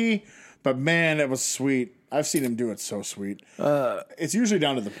clunky, But man, it was sweet. I've seen him do it so sweet. It's usually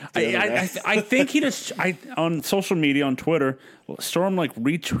down to the other guy. I think he just on social media on Twitter, Storm like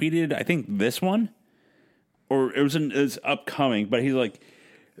retweeted I think this one, or it was upcoming, but he's like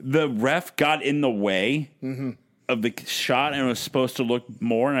the ref got in the way of the shot and it was supposed to look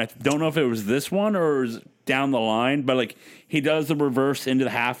more, and I don't know if it was this one or it was down the line, but like he does the reverse into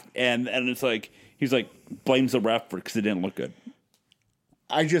the half and it's like he's like blames the ref because it didn't look good.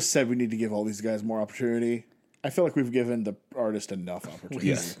 I just said we need to give all these guys more opportunity. I feel like we've given the artist enough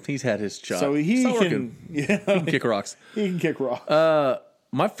opportunity. He's had his shot. So he can kick rocks. He can kick rock.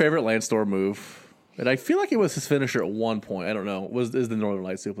 My favorite Lance Storm move, and I feel like it was his finisher at one point. I don't know. Is the Northern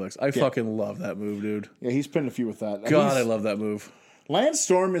Light suplex? I fucking love that move, dude. Yeah, he's pinned a few with that. God, I love that move. Lance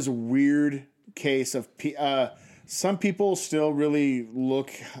Storm is a weird case of some people still really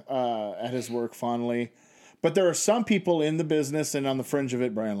look at his work fondly, but there are some people in the business and on the fringe of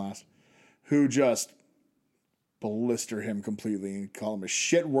it, Brian Last, who just blister him completely and call him a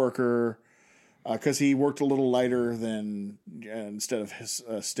shit worker because he worked a little lighter than instead of his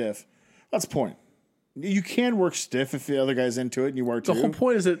stiff. That's the point. You can work stiff if the other guy's into it and you work too. The whole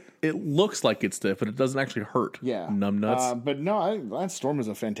point is that it looks like it's stiff, but it doesn't actually hurt. Yeah. Numbnuts. But no, I think Lance Storm is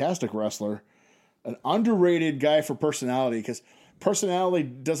a fantastic wrestler. An underrated guy for personality, because personality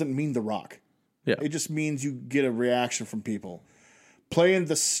doesn't mean The Rock. Yeah. It just means you get a reaction from people. Playing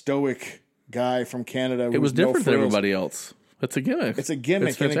the stoic guy from Canada. It was different than everybody else. It's a gimmick. It's a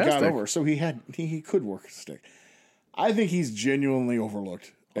gimmick, and it got over. So he could work a stick. I think he's genuinely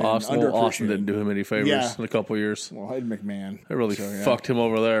overlooked. Austin didn't do him any favors in a couple years. Well, Ed McMahon. It really fucked him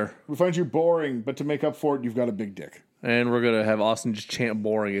over there. We find you boring, but to make up for it, you've got a big dick. And we're gonna have Austin just chant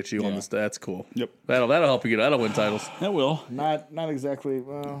boring at you on the That's cool. Yep. That'll help you get. That'll win titles. That will. Not exactly.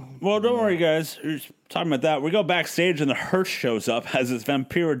 Well, don't worry, guys. We're just talking about that. We go backstage and the hearse shows up as it's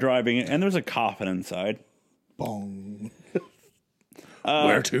Vampiro driving it, and there's a coffin inside. Bong.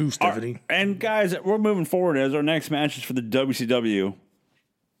 Where to, Stephanie? And guys, we're moving forward as our next match is for the WCW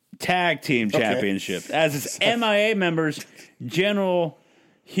Tag Team Championship. As it's MIA members, General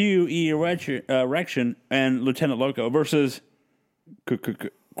Hugh E. Erection and Lieutenant Loco versus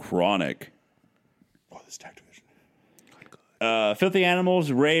Chronic. Oh, this tag division. Filthy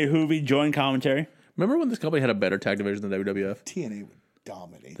Animals, Ray Hoovy join commentary. Remember when this company had a better tag division than WWF? TNA would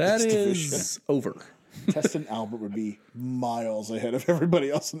dominate That this is division. over. Test and Albert would be miles ahead of everybody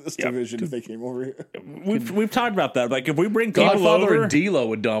else in this division if they came over here. We've talked about that. Like if we bring people Godfather over, and D'Lo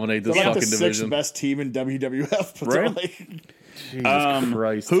would dominate this They're like fucking the division. sixth best team in WWF. But Right? Jesus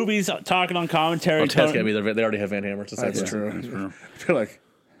Christ. Hoovy's talking on commentary. Test got me. They already have Van Hammer. It's That's true. I feel like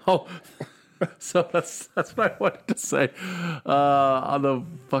Oh, so that's what I wanted to say on the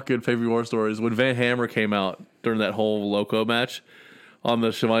fucking Favorite War Stories. When Van Hammer came out during that whole Loco match on the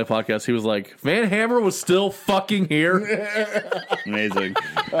Shimai podcast, he was like, Van Hammer was still fucking here. Amazing.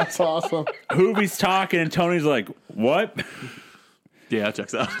 that's awesome. Hoovy's talking and Tony's like, what? Yeah, it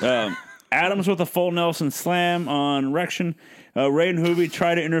checks out. Adams with a full Nelson slam on Erection. Ray and Hoovy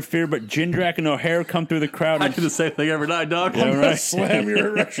try to interfere, but Jindrak and O'Hare come through the crowd. I And do the same thing every night, dog. Yeah, right. Slam your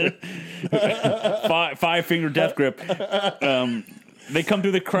erection. five-finger death grip. They come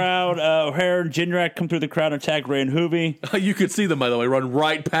through the crowd. O'Hare and Jindrak come through the crowd and attack Ray and Hoovy. You could see them, by the way, run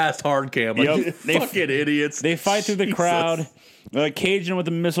right past hard cam. Like, Yep. you fucking idiots. They fight through the Jesus. crowd. Cajun with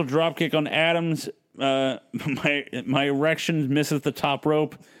a missile dropkick on Adams. My Erection misses the top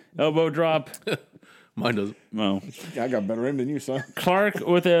rope. Elbow drop. Mine doesn't. Oh. I got better aim than you, son. Clark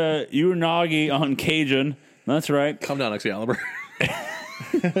with a Uranagi on Cajun. That's right. Come down, Excalibur.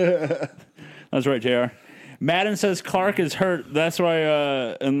 That's right, JR. Madden says Clark is hurt. That's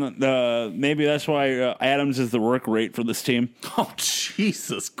why, maybe that's why Adams is the work rate for this team. Oh,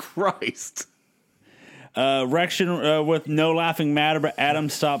 Jesus Christ. Rection with no laughing matter, but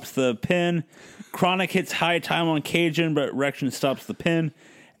Adams stops the pin. Chronic hits high time on Cajun, but Rection stops the pin.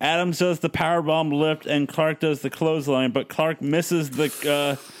 Adams does the powerbomb lift, and Clark does the clothesline, but Clark misses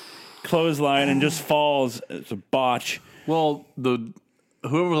the clothesline and just falls. It's a botch. Well,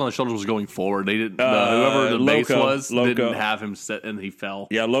 whoever was on the shoulders was going forward. They didn't. Whoever the base was didn't have him set, and he fell.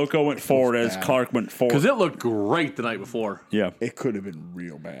 Yeah, Loco went forward as Clark went forward. Because it looked great the night before. Yeah. It could have been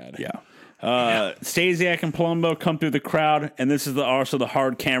real bad. Yeah. Stasiak and Palumbo come through the crowd, and this is also the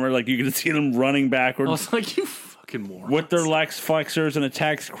hard camera. Like, you can see them running backwards. I was like, you fucking moron. With their Lex flexors and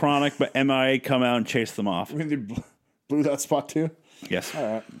attacks Chronic, but MIA come out and chase them off. I mean, they blew that spot too. Yes.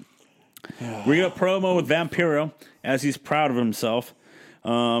 All right. We got promo with Vampiro as he's proud of himself.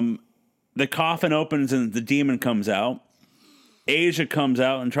 The coffin opens and the demon comes out. Asia comes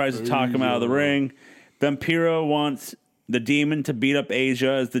out and tries to talk him out of the ring. Vampiro wants the Demon to beat up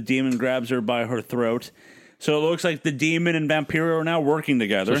Asia as the Demon grabs her by her throat. So it looks like the Demon and Vampiro are now working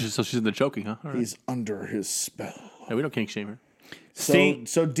together. So she's in the choking, huh? All right. He's under his spell. Yeah, we don't kink shame her.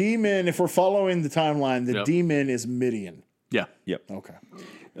 So Demon, if we're following the timeline, the Demon is Midian. Yeah. Yep.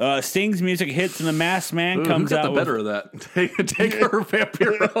 Okay. Sting's music hits and the Masked Man comes who got out the better of that? Take her,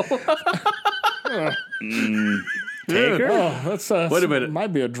 Vampiro. Take her? Oh, that's Wait a minute.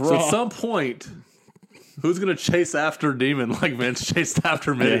 Might be a draw. So at some point, who's going to chase after Demon like Vince chased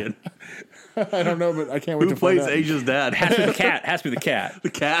after Midian? I don't know, but I can't wait Who to find plays out. Asia's dad? Has to be the cat. Has to be the cat. The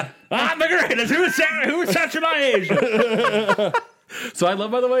cat. Ah, the greatest. Who's touching my Asia? So I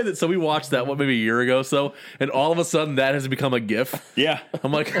love, by the way, that we watched that maybe a year ago or so, and all of a sudden that has become a GIF. Yeah.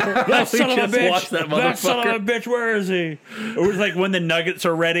 I'm like, That son of a bitch. watch that That son motherfucker. of a bitch. Where is he? It was like when the Nuggets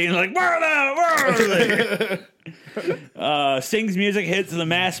are ready and like, where are they? Sting's music hits and the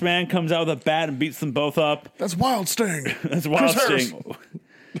Masked Man comes out with a bat and beats them both up. That's Wild Sting. That's Wild Harris. Sting.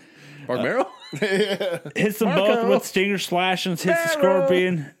 Mark Merrill? Hits them Marco. both with Stinger Slash and hits the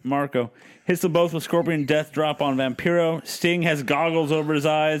Scorpion. Marco. Hits them both with Scorpion Death Drop on Vampiro. Sting has goggles over his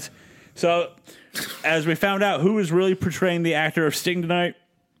eyes. So, as we found out, who is really portraying the actor of Sting tonight?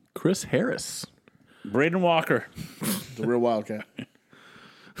 Chris Harris. Braden Walker. The real Wildcat.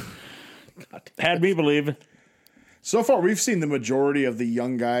 Had me believe. So far, we've seen the majority of the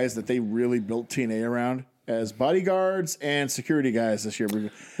young guys that they really built TNA around as bodyguards and security guys this year.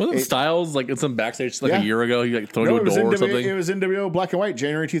 Wasn't Styles like in some backstage like Yeah. a year ago? He like thrown No, to it a was, door or NWO, something? it was NWO Black and White,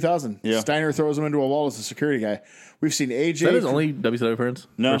 January 2000. Yeah. Steiner throws him into a wall as a security guy. We've seen AJ. Is that his only WCW appearance?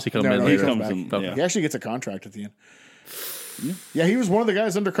 No. Or does he come No, in no, he later? comes comes back. in, yeah. He actually gets a contract at the end. Yeah, he was one of the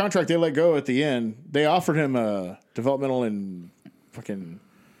guys under contract they let go at the end. They offered him a developmental in fucking,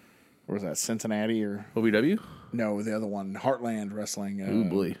 where was that, Cincinnati or? OVW? No, the other one, Heartland Wrestling. Oh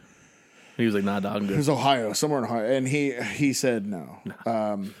boy. He was like, nah, dog, I'm It good. was Ohio, somewhere in Ohio, and he said no,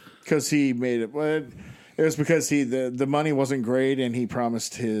 because he made it. Well, it was because the money wasn't great, and he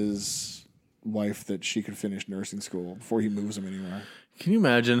promised his wife that she could finish nursing school before he moves him anywhere. Can you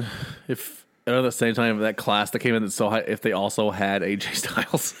imagine if at the same time that class that came in that's so high, if they also had AJ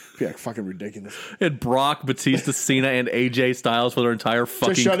Styles? Yeah, fucking ridiculous. And Brock, Batista, Cena, and AJ Styles for their entire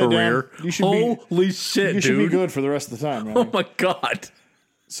fucking shut it down. career. You should be- Holy shit, You dude. should be good for the rest of the time. Man. Oh my god.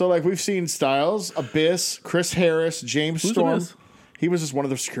 So, like, we've seen Styles, Abyss, Chris Harris, James Who's Storm. Abyss? He was just one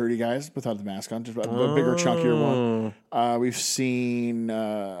of the security guys without the mask on, just a bigger, chunkier one. We've seen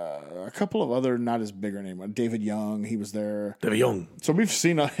a couple of other, not as bigger name. David Young, he was there. David Young. So we've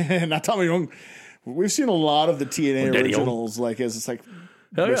seen, not Tommy Young, we've seen a lot of the TNA Daddy Young. originals, like, as it's like,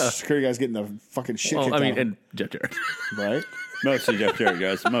 Hell the yeah. security guys getting the fucking shit Well, kicked I mean, out of them, and Jeff Jarrett. right? Mostly Jeff Jarrett,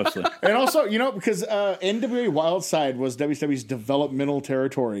 guys. Mostly. And also, because NWA Wildside was WCW's developmental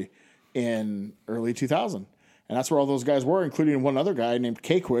territory in early 2000. And that's where all those guys were, including one other guy named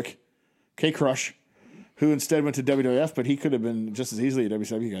K-Quick, K-Crush, who instead went to WWF, but he could have been just as easily a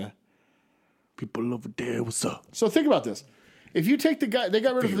WCW guy. People over there, what's up? So think about this. If you take the guy, they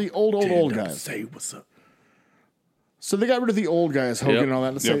got rid of the old guys. Say what's up. So they got rid of the old guys, Hogan Yep. and all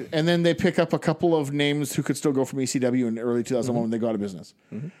that. Let's Yep. say, and then they pick up a couple of names who could still go from ECW in early 2001 when they go out of business.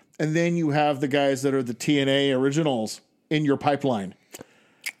 And then you have the guys that are the TNA originals in your pipeline.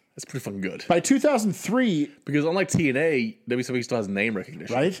 That's pretty fucking good. By 2003, Because unlike TNA, WCW still has name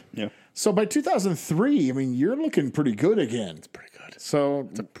recognition. right? Yeah. So by 2003, I mean, you're looking pretty good again. Pretty good. So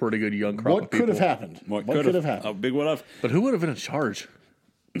It's a pretty good young crop what of people. could have happened? What could have happened? A big what if? But who would have been in charge?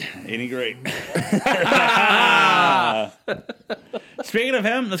 Ain't he great? Speaking of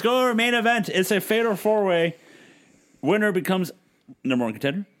him, let's go to our main event. It's a fatal four-way. Winner becomes number one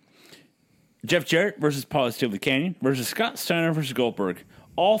contender. Jeff Jarrett versus Positively Canyon versus Scott Steiner versus Goldberg.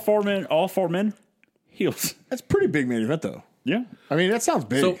 All four men, heels. That's a pretty big main event, though. Yeah. I mean, that sounds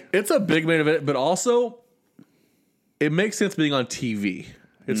big. So it's a big main event, but also it makes sense being on TV.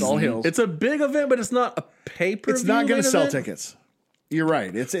 It's all heels. It's a big event, but it's not a pay-per-view. It's not going main to sell event. tickets. You're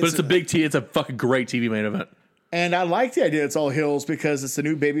right. It's But it's a big T. It's a fucking great TV main event. and I like the idea it's all heels because it's the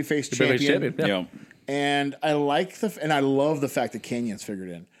new babyface champion. Yeah. Yeah. And I like and I love the fact that Canyon's figured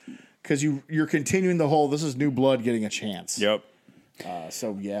in because you're continuing the whole. This is new blood getting a chance. Yep.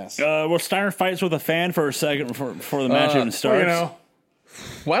 So yes. Well, Steiner fights with a fan for a second before the match even Well, starts.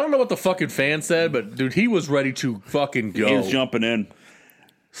 Well, I don't know what the fucking fan said, but dude, he was ready to fucking go. He's jumping in.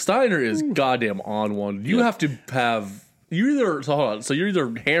 Steiner is goddamn on one. You have to have hold on. So you're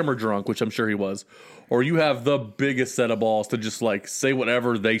either hammer drunk, which I'm sure he was, or you have the biggest set of balls to just like say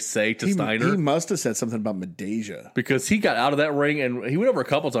whatever they say to Steiner. He must have said something about Medeja. Because he got out of that ring and he went over a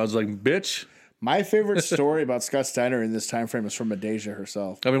couple times like, bitch, My favorite story about Scott Steiner in this time frame is from Madeja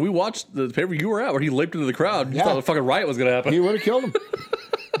herself. I mean, we watched the paper you were at where he leaped into the crowd. You Yeah. thought a fucking riot was going to happen. He would have killed him.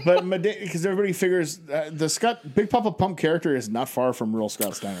 But because everybody figures the Big Papa Pump character is not far from real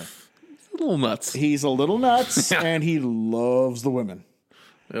Scott Steiner. A little nuts. He's a little nuts, and he loves the women.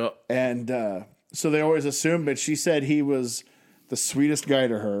 Yeah. And so they always assume, but she said he was the sweetest guy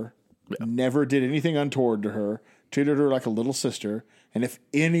to her, never did anything untoward to her, treated her like a little sister, and if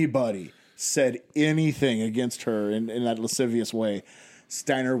anybody said anything against her in that lascivious way,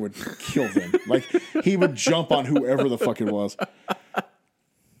 Steiner would kill them. Like, he would jump on whoever the fuck it was.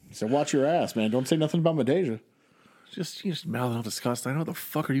 So watch your ass, man. Don't say nothing about Madeja. You just mouthing off to Scott Steiner. What the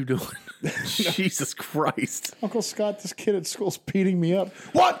fuck are you doing? Jesus Christ. Uncle Scott, this kid at school's beating me up.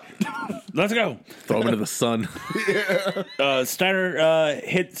 What? Let's go. Throw him into the sun. Steiner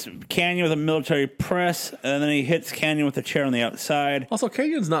hits Canyon with a military press, and then he hits Canyon with a chair on the outside. Also,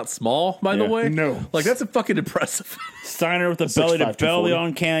 Canyon's not small, by the Yeah. way. No. Like, that's fucking impressive. Steiner with a 6'5", belly to belly 240.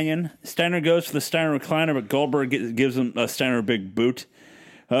 on Canyon. Steiner goes for the Steiner recliner, but Goldberg gives him Steiner a big boot.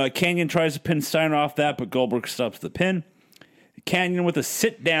 Canyon tries to pin Steiner off that, but Goldberg stops the pin. Canyon with a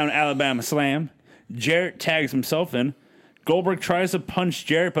sit-down Alabama slam. Jarrett tags himself in. Goldberg tries to punch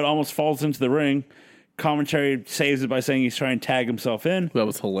Jarrett, but almost falls into the ring. Commentary saves it by saying he's trying to tag himself in. That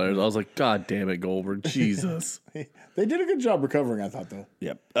was hilarious. I was like, God damn it, Goldberg. Jesus. They did a good job recovering, I thought, though.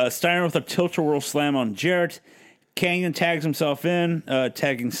 Yep. Steiner with a tilt-a-whirl slam on Jarrett. Canyon tags himself in,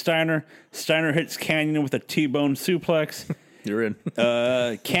 tagging Steiner. Steiner hits Canyon with a T-bone suplex. You're in.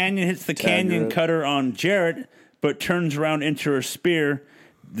 Canyon hits the Canyon it. cutter on Jarrett, but turns around into a spear.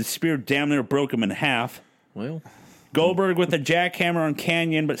 The spear damn near broke him in half. Well, Goldberg with a jackhammer on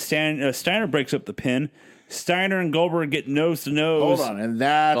Canyon, but Steiner breaks up the pin. Steiner and Goldberg get nose to nose. Hold on, and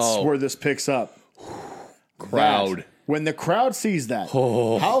that's where this picks up. crowd. That, when the crowd sees that,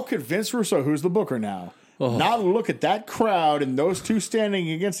 how could Vince Russo, who's the booker now, not look at that crowd and those two standing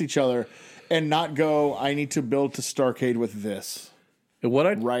against each other and not go, I need to build to Starcade with this And what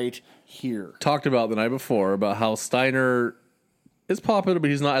I right here? talked about the night before about how Steiner is popular, but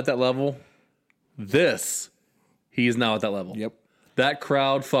he's not at that level. He is now at that level. Yep. That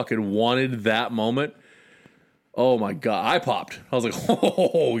crowd fucking wanted that moment. Oh my God. I popped. I was like,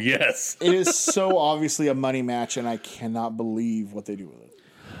 oh, yes. It is so obviously a money match, and I cannot believe what they do with it.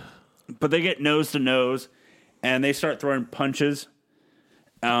 But they get nose to nose, and they start throwing punches.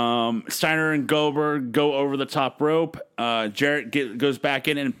 Steiner and Goldberg go over the top rope. Jarrett goes back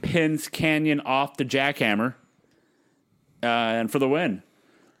in and pins Canyon off the jackhammer, and for the win.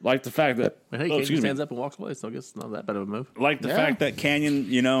 Like the fact that Hey, Canyon stands up and walks away, so I guess it's not that bad of a move. like the fact that Canyon,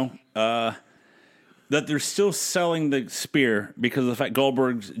 that they're still selling the spear because of the fact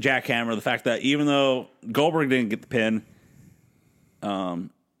Goldberg's jackhammer. The fact that even though Goldberg didn't get the pin,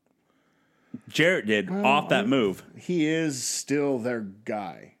 Jarrett did off that move. He is still their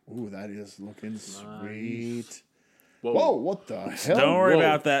guy. Ooh, that is looking sweet. Whoa, what the hell? Don't worry Whoa.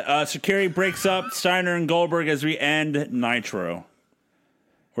 about that. Security breaks up Steiner and Goldberg as we end Nitro.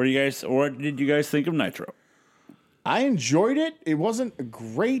 What did you guys think of Nitro? I enjoyed it. It wasn't a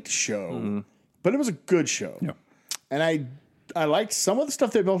great show, but it was a good show. Yeah. And I liked some of the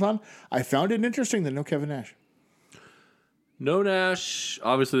stuff they built on. I found it interesting that no Kevin Nash. No Nash.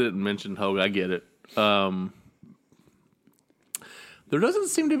 Obviously didn't mention Hogan. I get it. There doesn't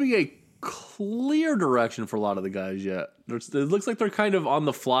seem to be a clear direction for a lot of the guys yet. It looks like they're kind of on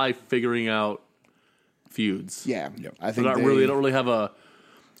the fly figuring out feuds. Yeah, I They think don't really have a...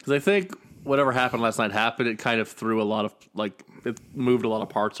 Because I think whatever happened last night happened. It kind of threw a lot of... it moved a lot of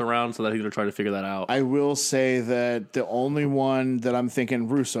parts around, so I think they're trying to figure that out. I will say that the only one that I'm thinking,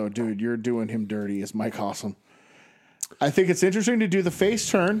 Russo, dude, you're doing him dirty, is Mike Awesome. I think it's interesting to do the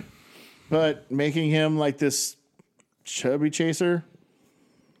face turn, but making him like this chubby chaser,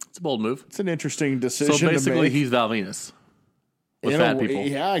 It's a bold move. it's an interesting decision. So basically, to make. he's Val Venus with In fat a way, people.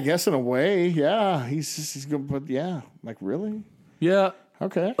 Yeah, I guess in a way, yeah. He's going, but yeah, like really? Yeah.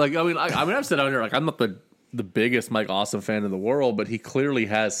 Okay. Like, I mean, I've said out here, like, I'm not the biggest Mike Awesome fan in the world, but he clearly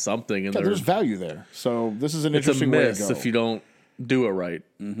has something. And Yeah, there's value there. So this is an it's a interesting way to miss go. if you don't do it right.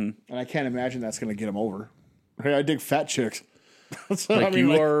 And I can't imagine that's going to get him over. Hey, I dig fat chicks. So, Like, I mean, you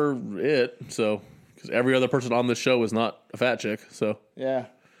like, are it. So, because every other person on this show is not a fat chick. So, yeah.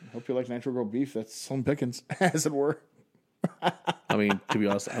 Hope you like Nitro Girl beef. That's Slim Pickens, as it were. I mean, to be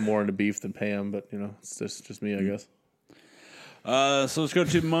honest, I'm more into beef than Pam, but, it's just me, I guess. So let's go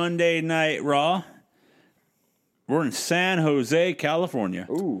to Monday Night Raw. We're in San Jose, California.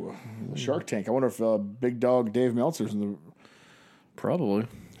 Ooh, the Shark Tank. I wonder if Big Dog Dave Meltzer's in the. Probably.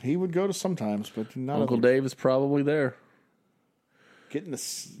 He would go to sometimes, but not Uncle other- Dave is probably there.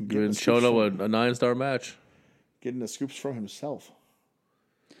 Getting Showing up a 9-star match. Getting the scoops from himself.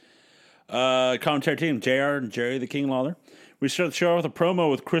 Commentary team, JR and Jerry the King Lawler. We start the show with a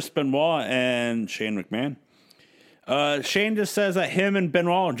promo with Chris Benoit and Shane McMahon. Shane just says that him and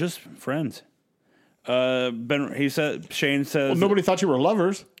Benoit are just friends. Shane says, Well, nobody thought you were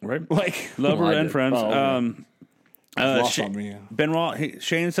lovers, right? Like Lover Well, I and did. friends. Oh, okay. Lost on me.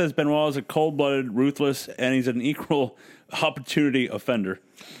 Shane says Benoit is a cold-blooded, ruthless, and he's an equal opportunity offender.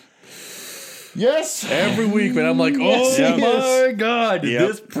 Yes. Every week, man, I'm like, Yes, oh he my God, Yep.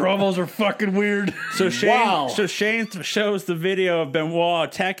 this promos are fucking weird. So Shane, Wow. shows the video of Benoit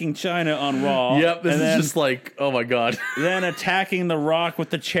attacking China on Raw. Yep, this and is then, just like, oh my God. then attacking The Rock with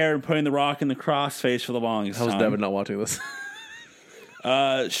the chair and putting The Rock in the crossface for the longest I was time. Devin not watching this.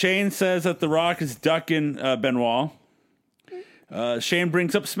 Shane says that The Rock is ducking Benoit. Shane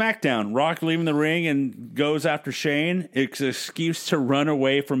brings up SmackDown. Rock leaving the ring and goes after Shane. It's an excuse to run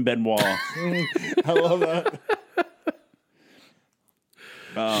away from Benoit. I love that.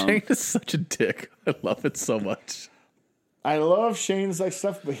 Shane is such a dick. I love it so much. I love Shane's like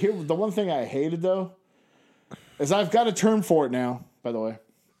stuff, but here the one thing I hated though is I've got a term for it now. By the way,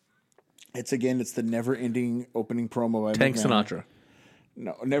 it's the never-ending opening promo by Tank McMahon. Sinatra.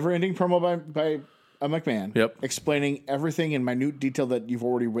 No, never-ending promo by McMahon. Yep. Explaining everything in minute detail that you've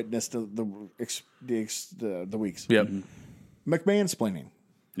already witnessed the weeks. Yep. McMahon splaining.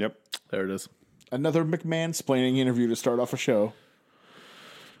 Yep. There it is. Another McMahon splaining interview to start off a show.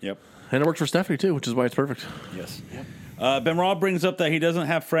 Yep. And it works for Stephanie too, which is why it's perfect. Yes. Benoit brings up that he doesn't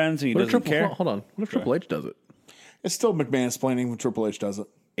have friends and he doesn't care. Hold on. What if Triple H does it? It's still McMahon splaining when Triple H does it.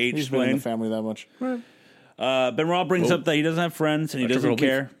 He's been in the family that much. Benoit brings up that he doesn't have friends and he doesn't took it a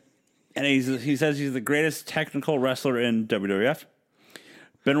care. And he says he's the greatest technical wrestler in WWF.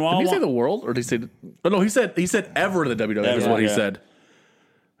 Benoit. Did he say the world, or did he say? Oh no, he said ever in the WWF is Ever, what he yeah. said.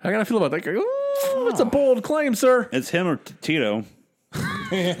 How can I feel about that? It's a bold claim, sir. It's him or Tito.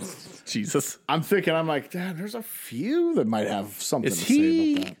 Jesus, I'm like, Dad, there's a few that might have something Is to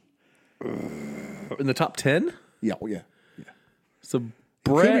he- say about that. in the top 10. Yeah, well, yeah. So Could be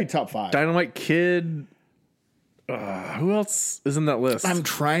Brett, top 5. Dynamite Kid. Who else is in that list? I'm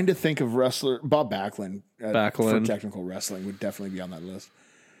trying to think of wrestler Bob Backlund. Backlund. For technical wrestling would definitely be on that list.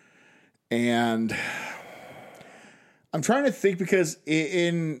 And I'm trying to think because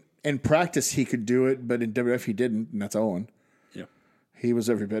in practice he could do it, but in WWF he didn't, and that's Owen. Yeah. He was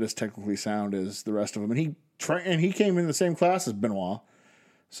every bit as technically sound as the rest of them, and he came in the same class as Benoit.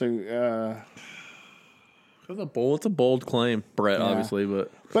 So, it's a bold claim, Brett, obviously,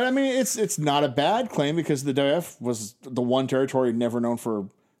 but but I mean, it's not a bad claim because the WWF was the one territory never known for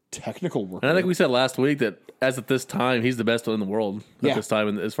technical work. and I think we said last week that as at this time, he's the best in the world Yeah. at this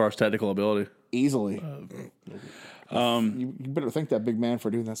time as far as technical ability. Easily. You better thank that big man for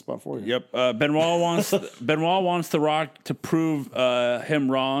doing that spot for you. Yep. Benoit wants The Rock to prove him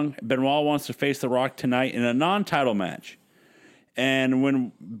wrong. Benoit wants to face The Rock tonight in a non-title match. And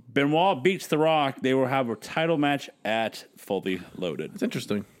when Benoit beats The Rock, they will have a title match at Fully Loaded. It's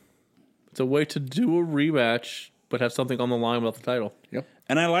interesting. It's a way to do a rematch, but have something on the line without the title. Yep.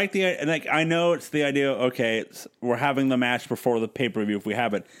 And I like I know it's the idea, okay, we're having the match before the pay-per-view if we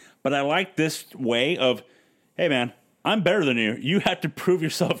have it. But I like this way of, hey, man, I'm better than you. You have to prove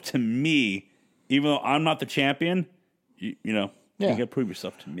yourself to me. Even though I'm not the champion, you got to prove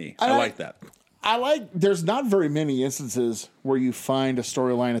yourself to me. I like that. There's not very many instances where you find a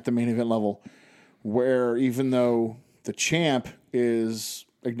storyline at the main event level where even though the champ is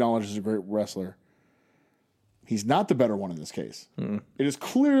acknowledged as a great wrestler, he's not the better one in this case. It is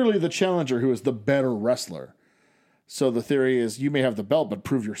clearly the challenger who is the better wrestler. So the theory is you may have the belt, but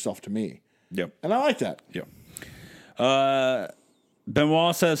prove yourself to me. Yep. And I like that. Yep.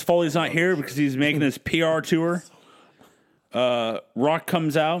 Benoit says Foley's not here because he's making his PR tour. Rock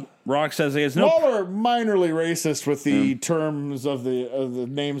comes out. Rock says he has no. Waller minorly racist with the terms of the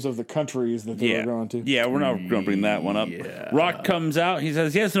names of the countries that they were going to. Yeah, we're not going to bring that one up. Rock comes out. He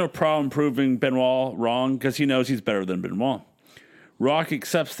says he has no problem proving Benoit wrong because he knows he's better than Benoit. Rock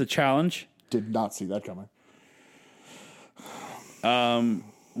accepts the challenge. Did not see that coming.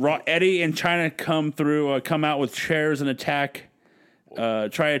 Eddie and China come out with chairs and try to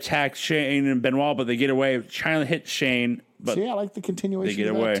attack Shane and Benoit, but they get away. China hits Shane, but See, I like the continuation they get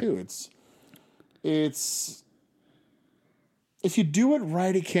of that away. too. It's if you do it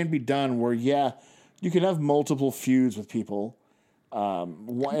right, it can be done. Where you can have multiple feuds with people,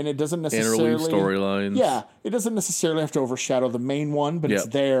 and it doesn't necessarily Interweave storylines. Yeah, it doesn't necessarily have to overshadow the main one, but it's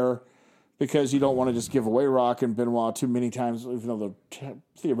Yep. there because you don't want to just give away Rock and Benoit too many times, even though they're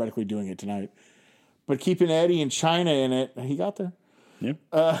theoretically doing it tonight. But keeping Eddie and China in it, he got there.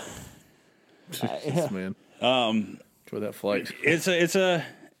 Yeah. Jesus, man. Enjoy that flight. It's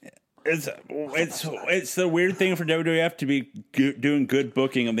the weird thing for WWF to be doing good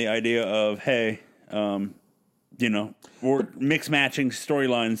booking of the idea of, hey, or mix matching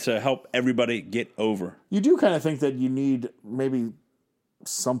storylines to help everybody get over. You do kind of think that you need maybe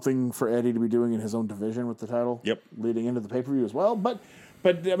something for Eddie to be doing in his own division with the title. Yep. Leading into the pay-per-view as well. But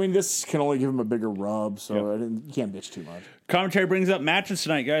I mean, this can only give him a bigger rub, so you can't bitch too much. Commentary brings up matches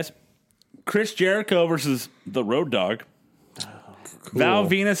tonight, guys. Chris Jericho versus the Road Dogg. Cool. Val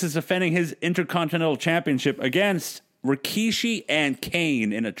Venus is defending his Intercontinental Championship against Rikishi and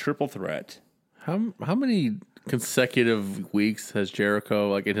Kane in a triple threat. How many consecutive weeks has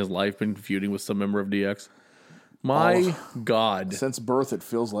Jericho, like in his life, been feuding with some member of DX? My God. Since birth, it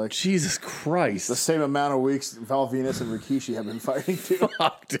feels like. Jesus Christ. The same amount of weeks Val Venus and Rikishi have been fighting, too.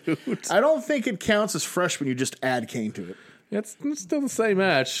 Fuck, dude. I don't think it counts as fresh when you just add Kane to it. It's still the same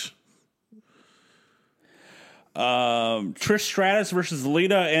match. Trish Stratus versus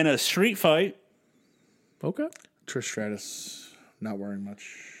Lita in a street fight. Okay. Trish Stratus not wearing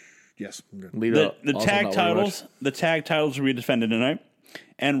much. Yes, I'm good. Lita The also tag not very titles. much. The tag titles will be defended tonight,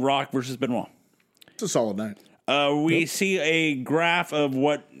 and Rock versus Benoit. It's a solid night. We see a graph of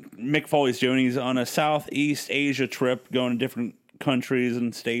what Mick Foley's doing. He's on a Southeast Asia trip, going to different countries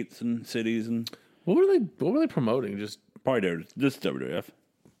and states and cities, and What were they promoting? Just probably just WWF.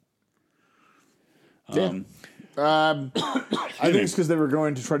 I think it's because they were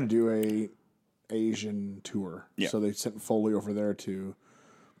going to try to do a Asian tour. Yeah. So they sent Foley over there to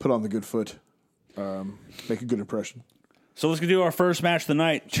put on the good foot, make a good impression. So let's do our first match of the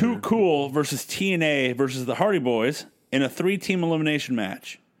night. Too Cool versus TNA versus the Hardy Boys in a 3-team elimination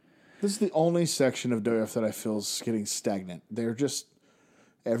match. This is the only section of WF that I feel is getting stagnant. They're just,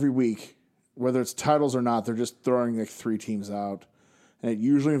 every week, whether it's titles or not, they're just throwing like 3 teams out. And it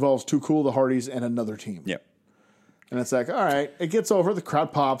usually involves Too Cool, the Hardys, and another team. Yep. And it's like, all right, it gets over, the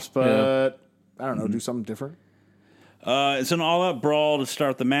crowd pops, but I don't know, do something different. It's an all-out brawl to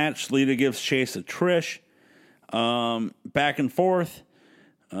start the match. Lita gives chase to Trish. Back and forth.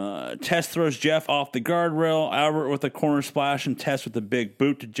 Test throws Jeff off the guardrail. Albert with a corner splash and Test with a big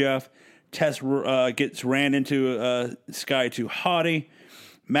boot to Jeff. Test gets ran into Sky to Hottie.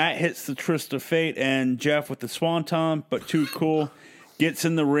 Matt hits the Twist of Fate and Jeff with the Swanton, but Too Cool gets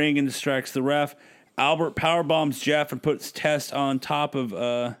in the ring and distracts the ref. Albert powerbombs Jeff and puts Test on top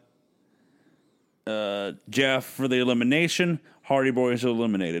of Jeff for the elimination. Hardy Boys are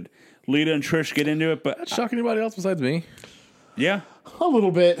eliminated. Lita and Trish get into it, but shock anybody else besides me. yeah, A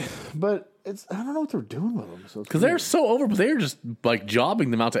little bit, but I don't know what they're doing with them. So Because they're so over, but they're just like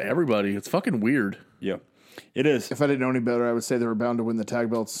jobbing them out to everybody. It's fucking weird. yeah, it is. If I didn't know any better, I would say they were bound to win the tag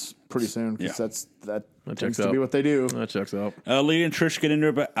belts pretty soon because that tends checks to out. be what they do. That checks out. Lita and Trish get into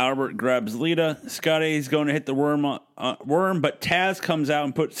it, but Albert grabs Lita. Scotty's going to hit the worm, but Taz comes out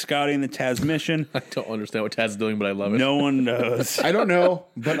and puts Scotty in the Taz mission. I don't understand what Taz is doing, but I love it. No one knows. I don't know,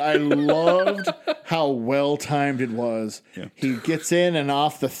 but I loved how well timed it was. Yeah. He gets in and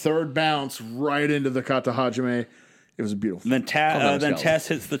off the third bounce right into the Kata Hajime. It was beautiful. Then Scotty. Taz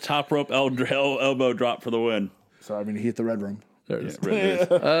hits the top rope elbow drop for the win. So I mean, he hit the red room. There it is. Really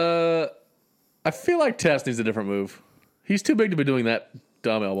is. I feel like Taz needs a different move. He's too big to be doing that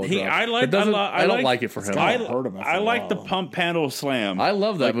dumb elbow drop. I don't like it for him. kinda hurt him after I a like while. the pump handle slam. I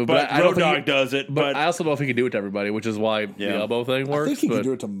love that move, but I don't Road think Dogg does it. But But I also don't know if he can do it to everybody, which is why the elbow thing works. I think he but can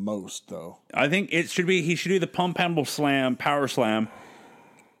do it to most, though. I think it should be he should do the pump handle slam, power slam,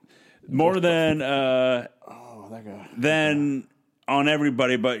 more than That guy. than on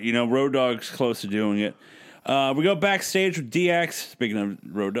everybody. But Road Dogg's close to doing it. We go backstage with DX. Speaking of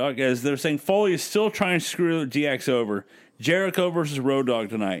Road Dogg, as they're saying Foley is still trying to screw DX over. Jericho versus Road Dogg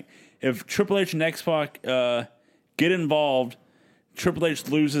tonight. If Triple H and X-Pac get involved, Triple H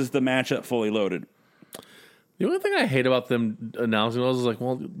loses the match at Fully Loaded. The only thing I hate about them announcing those is like,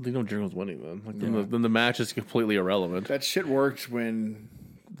 well, Jericho's winning then. Like, then the match is completely irrelevant. That shit worked when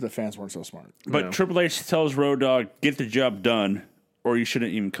the fans weren't so smart. But Triple H tells Road Dogg, get the job done, or you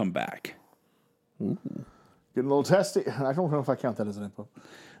shouldn't even come back. Getting a little testy. I don't know if I count that as an info.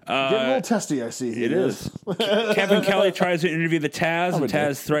 Getting a little testy, I see. It is. Kevin Kelly tries to interview the Taz, and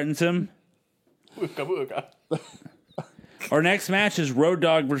Taz threatens him. Our next match is Road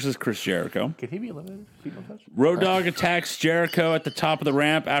Dogg versus Chris Jericho. Can he be eliminated? Road Dogg attacks Jericho at the top of the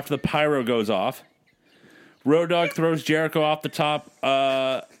ramp after the pyro goes off. Road Dogg throws Jericho off the top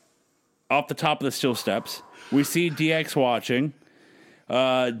of the steel steps. We see DX watching.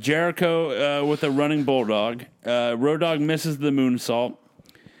 Jericho with a running bulldog. Road Dogg misses the moonsault.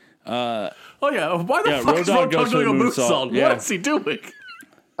 Oh yeah, why the Yeah, fuck is Road Dogg Road Dogg goes for doing a the moonsault? moonsault, yeah. What is he doing?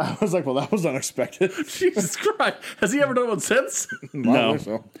 I was like, well, that was unexpected. Jesus Christ! Has he ever done one since? No. I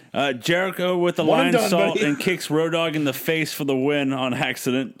think so. Jericho with the One lion and done, salt buddy. and kicks Road Dogg in the face for the win on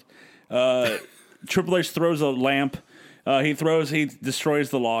accident. Triple H throws a lamp. He destroys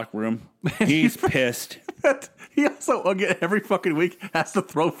the locker room. He's pissed. He also again every fucking week has to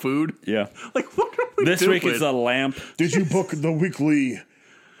throw food. Yeah. Like what are we This doing? week it's a lamp. Did you book the weekly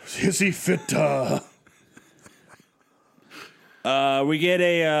hissy fit? We get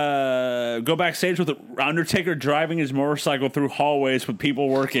go backstage with Undertaker driving his motorcycle through hallways with people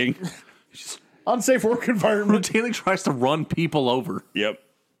working. Unsafe work environment. routinely tries to run people over. Yep.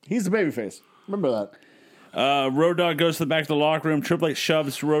 He's the babyface. Remember that. Road Dogg goes to the back of the locker room. Triple H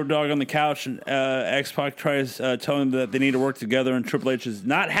shoves Road Dogg on the couch, and X-Pac tries telling them that they need to work together, and Triple H is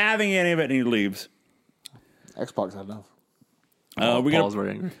not having any of it, and he leaves. Xbox had enough. Paul's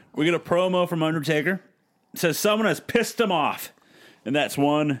very angry. We get a promo from Undertaker. It says someone has pissed him off, and that's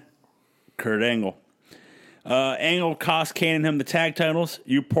one Kurt Angle. Angle cost Kane and him the tag titles.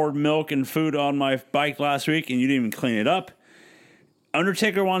 You poured milk and food on my bike last week, and you didn't even clean it up.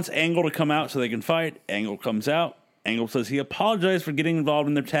 Undertaker wants Angle to come out so they can fight. Angle comes out. Angle says he apologized for getting involved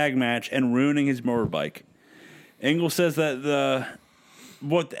in their tag match and ruining his motorbike. Angle says that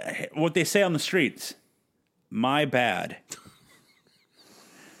what they say on the streets, my bad.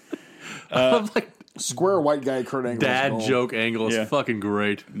 I'm like Square white guy Kurt Angle. dad joke Angle is Yeah. fucking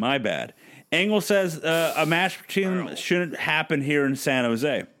great. My bad. Angle says a match between them shouldn't happen here in San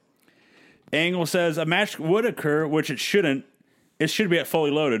Jose. Angle says a match would occur, which it shouldn't. It should be at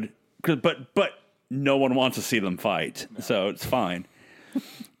Fully Loaded, but no one wants to see them fight, so it's fine.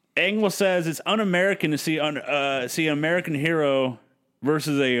 Angle says it's un-American to see an American hero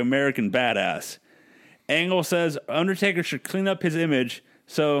versus a American badass. Angle says Undertaker should clean up his image,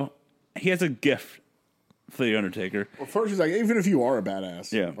 so he has a gift for the Undertaker. Well, first he's like, even if you are a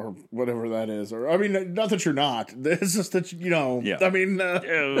badass, Yeah. or whatever that is, or I mean, not that you're not. It's just that Yeah. I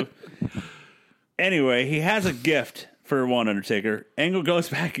mean, Anyway, he has a gift for one Undertaker. Angle goes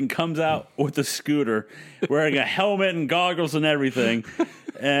back and comes out with a scooter, wearing a helmet and goggles and everything.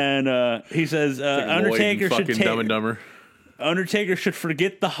 And he says Undertaker should fucking Dumb and Dumber. Undertaker should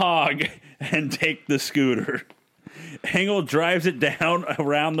forget the hog and take the scooter. Angle drives it down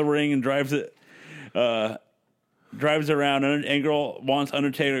around the ring and drives around. And Angle wants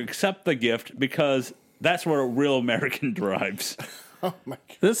Undertaker to accept the gift because that's where a real American drives. oh my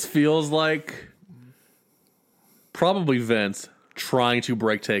God. This feels like probably Vince trying to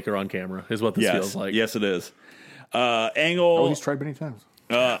break Taker on camera is what this feels like. Yes, it is. Angle. Oh, he's tried many times.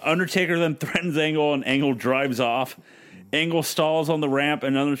 Undertaker then threatens Angle, and Angle drives off. Angle stalls on the ramp,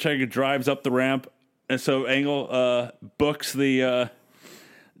 and Undertaker drives up the ramp. And so Angle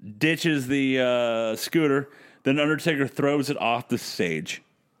ditches the scooter. Then Undertaker throws it off the stage.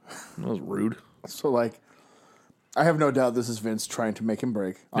 That was rude. So, like, I have no doubt this is Vince trying to make him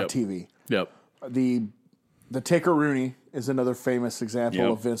break on Yep. TV. Yep. The Taker Rooney is another famous example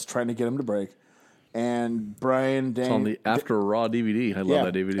Yep. of Vince trying to get him to break. And Brian It's on the After Raw DVD. I love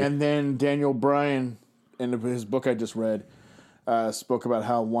that DVD. And then Daniel Bryan, in his book I just read, spoke about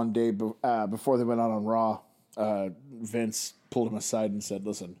how one day before they went out on Raw, Vince pulled him aside and said,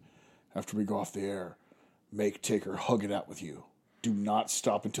 "Listen, after we go off the air, make Taker hug it out with you. Do not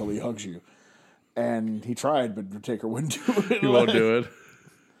stop until he hugs you." And he tried, but Taker wouldn't do it. He won't do it.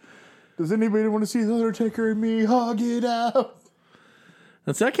 Does anybody want to see the Undertaker and me hug it out?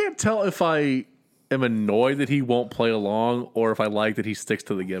 And see, I can't tell if I am annoyed that he won't play along or if I like that he sticks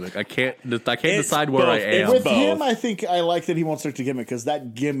to the gimmick. I can't decide where I both. am. It's With both. him, I think I like that he won't stick to gimmick because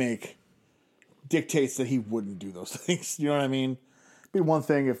that gimmick dictates that he wouldn't do those things. You know what I mean? It'd be one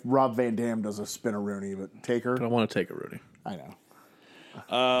thing if Rob Van Dam does a spin a Rooney, but Taker, I want to take a Rudy. I know.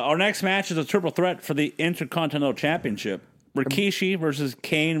 Our next match is a triple threat for the Intercontinental Championship. Rikishi versus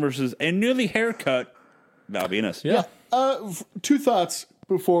Kane versus a newly haircut Val Venus. Yeah. Two thoughts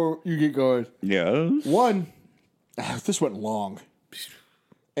before you get going. Yes. One, this went long.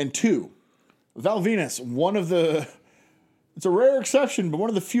 And two, Val Venus, it's a rare exception, but one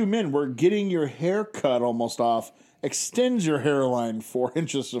of the few men where getting your hair cut almost off extends your hairline 4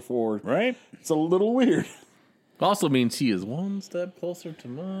 inches forward. Right? It's a little weird. Also means he is one step closer to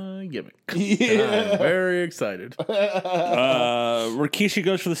my gimmick. Yeah. I'm very excited. Rikishi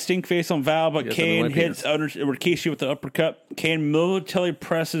goes for the stink face on Val, but Yes, Kane under my hits Rikishi with the uppercut. Kane militarily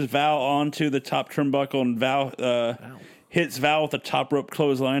presses Val onto the top turnbuckle, and Val hits Val with a top rope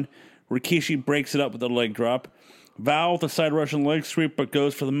clothesline. Rikishi breaks it up with a leg drop. Val with a side Russian leg sweep, but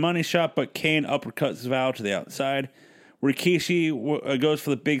goes for the money shot, but Kane uppercuts Val to the outside. Rikishi goes for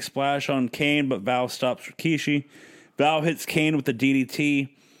the big splash on Kane, but Val stops Rikishi. Val hits Kane with the DDT.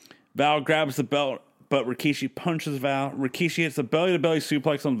 Val grabs the belt, but Rikishi punches Val. Rikishi hits the belly-to-belly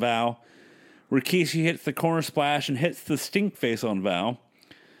suplex on Val. Rikishi hits the corner splash and hits the stink face on Val.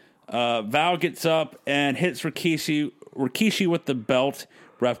 Val gets up and hits Rikishi with the belt.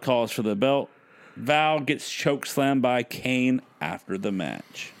 Ref calls for the belt. Val gets chokeslammed by Kane after the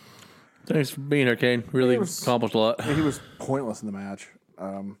match. Thanks for being here, Kane. Really accomplished a lot. He was pointless in the match.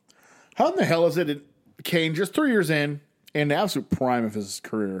 How in the hell is it Kane just 3 years in the absolute prime of his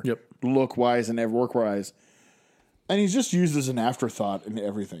career? Yep. Look-wise and work-wise. And he's just used as an afterthought in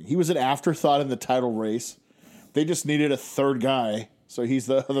everything. He was an afterthought in the title race. They just needed a third guy. So he's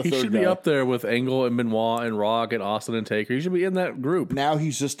the third guy. He should be up there with Angle and Benoit and Rock and Austin and Taker. He should be in that group. Now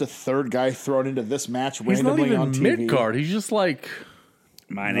he's just a third guy thrown into this match He's not randomly even on TV. mid-card. He's just like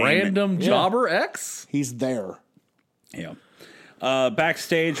random jobber X. He's there. Yeah.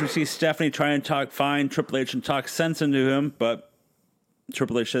 Backstage, we see Stephanie trying to talk fine Triple H and talk sense into him, but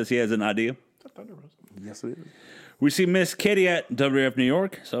Triple H says he has an idea. Yes, it is. We see Miss Kitty at WWF New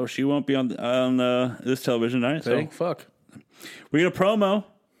York, so she won't be on this television tonight. So Thank fuck. we get a promo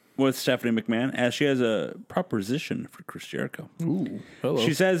with Stephanie McMahon as she has a proposition for Chris Jericho. Ooh, hello.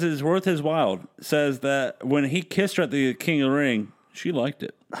 She says it's worth his while. Says that when he kissed her at the King of the Ring, she liked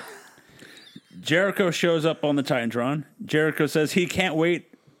it. Jericho shows up on the Titantron. Jericho says he can't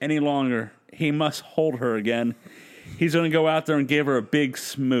wait any longer. He must hold her again. He's going to go out there and give her a big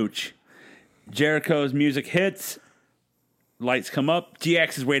smooch. Jericho's music hits. Lights come up.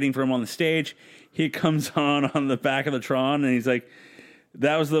 DX is waiting for him on the stage. He comes on the back of the Tron, and he's like,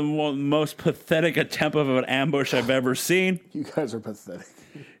 that was the most pathetic attempt of an ambush I've ever seen. You guys are pathetic.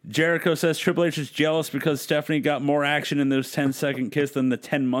 Jericho says Triple H is jealous because Stephanie got more action in those 10-second kiss than the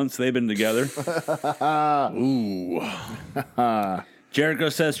 10 months they've been together. Ooh. Jericho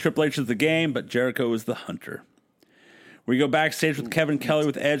says Triple H is the game, but Jericho is the hunter. We go backstage with Kevin Kelly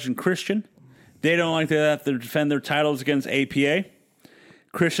with Edge and Christian. They don't like that they have to defend their titles against APA.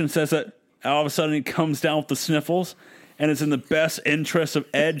 Christian says that all of a sudden he comes down with the sniffles, and it's in the best interest of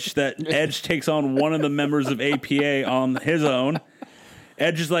Edge that Edge takes on one of the members of APA on his own.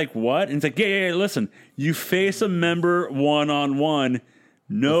 Edge is like, what? And he's like, yeah, listen, you face a member one-on-one,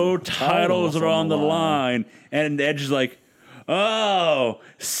 no titles are on the line. And Edge is like, oh,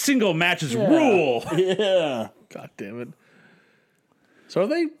 single matches rule. Yeah. God damn it. So are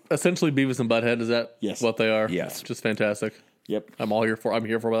they essentially Beavis and Butthead? Is that what they are? Yes. Just fantastic. Yep. I'm here for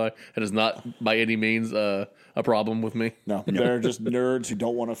that. It is not by any means a problem with me. No, they're just nerds who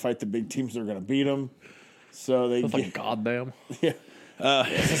don't want to fight the big teams that are going to beat them. So they It's like goddamn. yeah.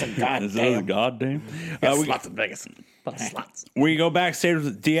 This is a goddamn. Slots in Vegas. Slots. We go backstage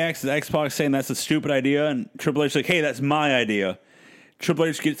with DX and X-Pac saying that's a stupid idea, and Triple H is like, hey, that's my idea. Triple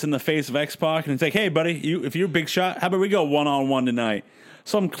H gets in the face of X-Pac, and he's like, hey, buddy, if you're a big shot, how about we go one-on-one tonight?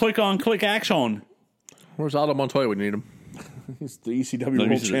 Some click action. Where's Aldo Montoya when you need him? He's the ECW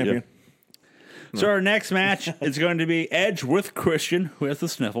World Champion. Yeah. So our next match is going to be Edge with Christian, who has the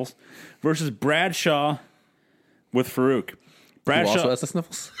sniffles, versus Bradshaw with Farouk. Bradshaw Who also has the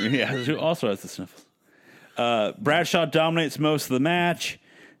sniffles? Yeah, who also has the sniffles. Bradshaw dominates most of the match.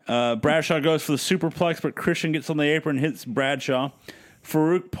 Bradshaw goes for the superplex, but Christian gets on the apron and hits Bradshaw.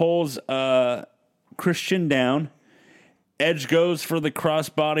 Farouk pulls Christian down. Edge goes for the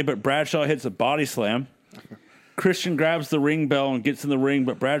crossbody, but Bradshaw hits a body slam. Christian grabs the ring bell and gets in the ring,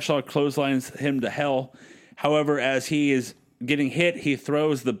 but Bradshaw clotheslines him to hell. However, as he is getting hit, he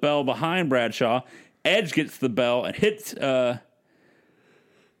throws the bell behind Bradshaw. Edge gets the bell and hits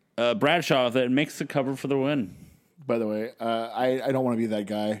Bradshaw that makes the cover for the win. By the way, I don't want to be that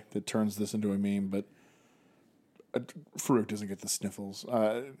guy that turns this into a meme, but Farouk doesn't get the sniffles.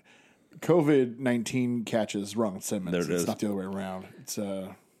 COVID-19 catches Ron Simmons. There it is. It's not the other way around. It's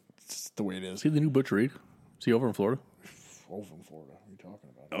the way it is. Is he the new Butch Reed? Is he over in Florida? Over in Florida. What are you talking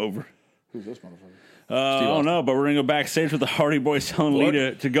about? Over. Who's this motherfucker? I don't know, but we're going to go backstage with the Hardy Boys telling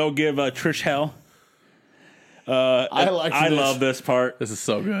Lita to go give Trish hell. I love this part. This is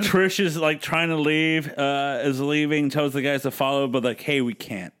so good. Trish is like trying to leave, tells the guys to follow, but like, hey, we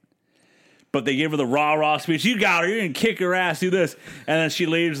can't. But they give her the rah-rah speech. You got her. You're going to kick her ass. Do this. And then she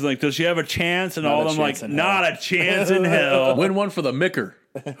leaves like, does she have a chance? And all of them like, not a chance in hell. Win one for the Micker.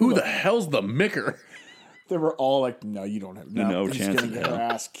 Who the hell's the Micker? They were all like, no, you don't have no he's chance gonna in get her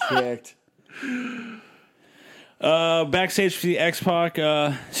hell. ass kicked. Backstage for the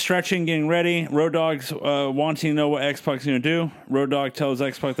X-Pac stretching, getting ready. Road Dogg's wanting to know what X-Pac's going to do. Road Dogg tells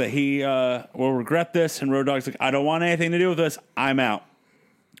X-Pac that he will regret this, and Road Dogg's like, I don't want anything to do with this. I'm out.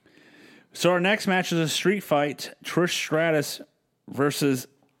 So our next match is a street fight: Trish Stratus versus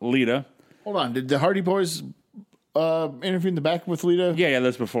Lita. Hold on. Did the Hardy Boys interview in the back with Lita? Yeah,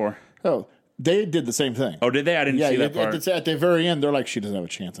 that's before. Oh, they did the same thing. Oh, did they? I didn't see that part. At the very end, they're like, she doesn't have a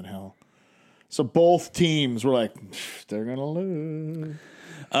chance in hell. So both teams were like, they're going to lose.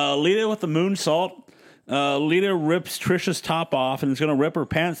 Lita with the moonsault. Lita rips Trish's top off and is going to rip her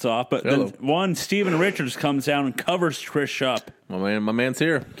pants off, but then Steven Richards comes down and covers Trish up. My man's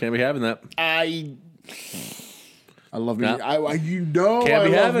here. Can't be having that. I love me. Nah. I love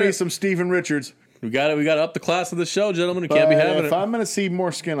having me it. some Steven Richards. We got to up the class of the show, gentlemen. We can't be having if it. I'm going to see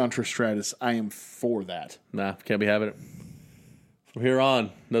more skin on Trish Stratus, I am for that. Nah, can't be having it. From here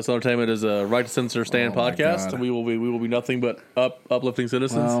on, Nuts Entertainment is a Right to Censor Stand podcast. God. We will be nothing but uplifting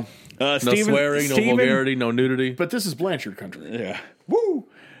citizens. Well, No swearing, no vulgarity, no nudity. but this is Blanchard country. Yeah. Woo!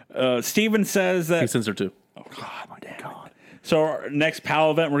 Steven says that. He's censored too. Oh God, my God. So our next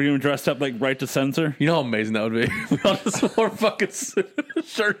PAL event, we're going to be dressed up like Right to Censor. You know how amazing that would be? We all just wore fucking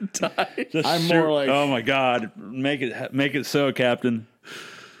shirt and tie. I'm more like, Oh my God! Make it so, Captain.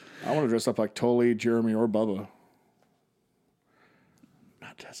 I want to dress up like Tully, Jeremy, or Bubba.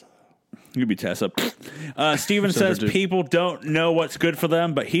 Not Tessa. You be Tessa. Steven says dude. people don't know what's good for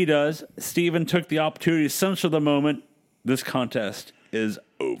them, but he does. Steven took the opportunity to censor the moment. This contest is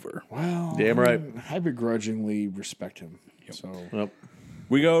over. Well, Damn right. I begrudgingly respect him. So Yep.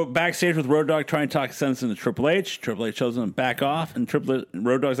 We go backstage with Road Dogg trying to talk sense into Triple H. Triple H tells him to back off, and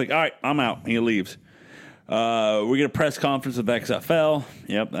Road Dogg's like, all right, I'm out. And he leaves. We get a press conference with XFL.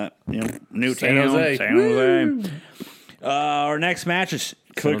 Yep, that new San town, Jose. San Jose. Our next match is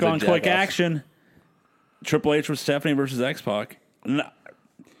click Jose on click Jackass. action. Triple H with Stephanie versus X-Pac.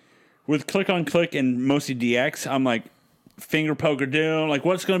 With click on click and mostly DX, I'm like finger poker doom. Like,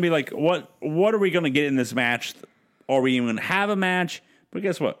 what's going to be like? What are we going to get in this match? Are we even going to have a match? But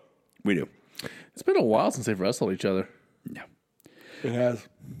guess what? We do. It's been a while since they've wrestled each other. Yeah. it has.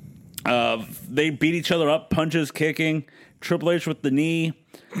 They beat each other up, punches, kicking. Triple H with the knee.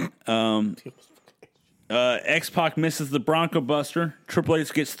 X-Pac misses the Bronco Buster. Triple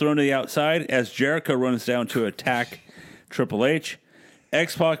H gets thrown to the outside as Jericho runs down to attack Triple H.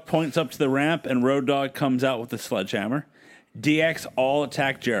 X-Pac points up to the ramp and Road Dogg comes out with the sledgehammer. DX all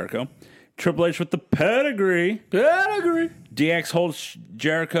attack Jericho. Triple H with the pedigree. DX holds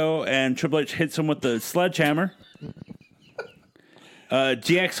Jericho and Triple H hits him with the sledgehammer.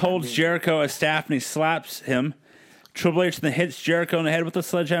 DX holds Jericho as Stephanie slaps him. Triple H then hits Jericho in the head with the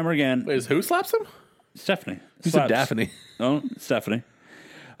sledgehammer again. Wait, who slaps him? Stephanie. You said Daphne. Oh, Stephanie.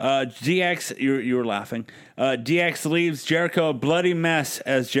 DX, you were laughing. DX leaves Jericho a bloody mess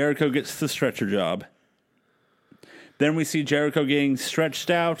as Jericho gets the stretcher job. Then we see Jericho getting stretched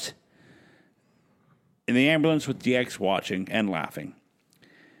out in the ambulance with DX watching and laughing.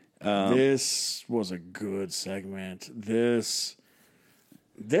 This was a good segment. This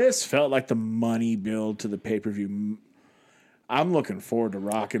felt like the money build to the pay-per-view. I'm looking forward to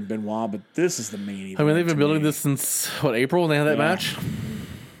Rock and Benoit, but this is the main event. I mean, they've been to building me. this since, April when they had that match?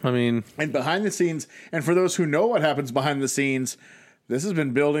 I mean, And behind the scenes, and for those who know what happens behind the scenes, this has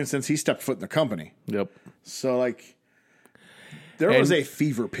been building since he stepped foot in the company. yep. So, like, there was a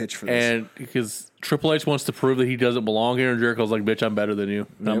fever pitch for this. And because Triple H wants to prove that he doesn't belong here, and Jericho's like, bitch, I'm better than you.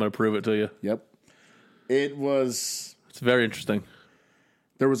 And I'm going to prove it to you. Yep. It was... It's very interesting.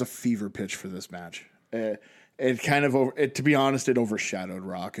 There was a fever pitch for this match. It kind of, to be honest, it overshadowed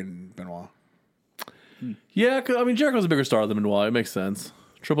Rock and Benoit. Yeah, 'cause, I mean, Jericho's a bigger star than Benoit. It makes sense.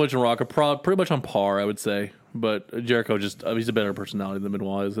 Triple H and Rock are pretty much on par, I would say. But Jericho just, he's a better personality than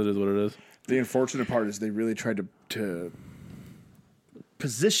Benoit is. It is what it is. The unfortunate part is they really tried to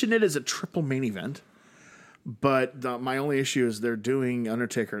position it as a triple main event. But my only issue is they're doing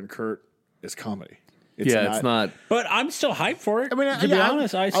Undertaker and Kurt as comedy. It's not. But I'm still hyped for it. I mean, to be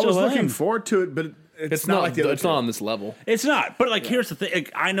honest, I still was am. looking forward to it, but it's not like the other It's not two. on this level. It's not. But like, here's the thing.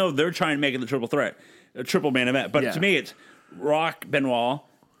 Like, I know they're trying to make it the triple threat, a triple main event. But Yeah. to me, it's Rock, Benoit,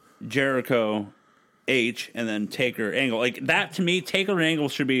 Jericho, H, and then Taker, Angle. Like that to me, Taker and Angle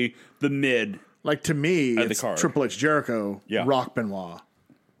should be the mid. Like, to me, the it's card. Triple H, Jericho, Yeah. Rock, Benoit.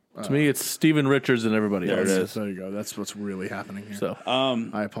 To me, it's Steven Richards and everybody There else. it is. There you go. That's what's really happening here. So,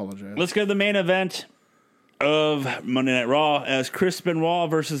 I apologize. Let's go to the main event of Monday Night Raw as Chris Benoit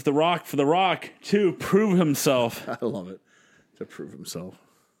versus The Rock for The Rock to prove himself I love it. To prove himself.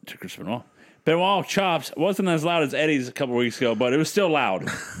 to Chris Benoit. Benoit chops wasn't as loud as Eddie's a couple weeks ago, but it was still loud.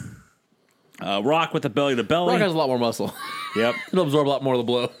 Rock with the belly to belly. Rock has a lot more muscle. Yep. He'll absorb a lot more of the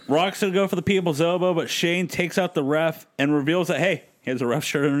blow. Rock's going to go for the people's elbow, but Shane takes out the ref and reveals that, hey, he has a ref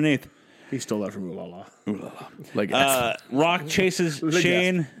shirt underneath. He stole that from Ooh La La. Like, Rock chases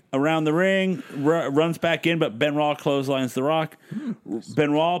Shane around the ring, runs back in, but Benoit clotheslines the Rock.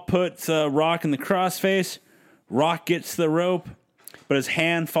 Benoit puts Rock in the crossface. Rock gets the rope, but his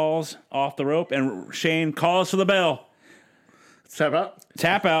hand falls off the rope, and Shane calls for the bell. Tap out.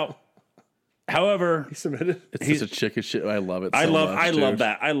 Tap out. However, He submitted. it's such a chicken shit. I love it. I so love much,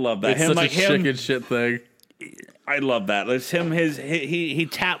 that. I love that. It's such a chicken shit thing. I love that. It's him. He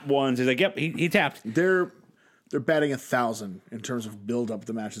tapped once. He's like, yep, he tapped. They're batting 1,000 in terms of build up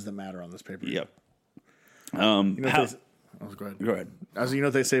the matches that matter on this paper. Yep. You know go ahead. Go ahead. As you know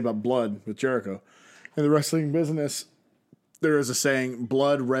what they say about blood with Jericho. In the wrestling business, there is a saying,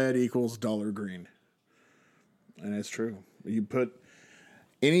 blood red equals dollar green. And it's true. You put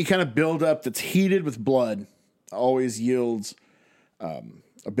any kind of build-up that's heated with blood always yields a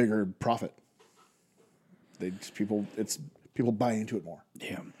bigger profit. People buy into it more.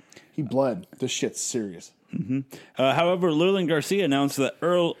 Yeah. He bled. This shit's serious. However, Leland Garcia announced that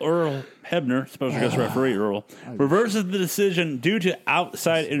Earl Hebner, special guest referee Earl, reverses the decision due to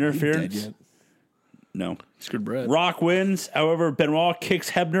outside interference. Dead yet? No. It's good bread. Rock wins. However, Benoit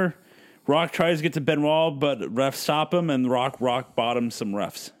kicks Hebner. Rock tries to get to Benoit, but refs stop him, and rock bottoms some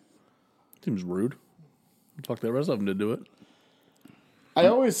refs. Seems rude. Fuck, the rest of them did do it. I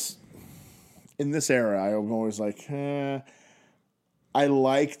always, in this era, I'm always like, I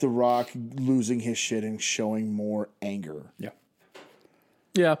like The Rock losing his shit and showing more anger. Yeah.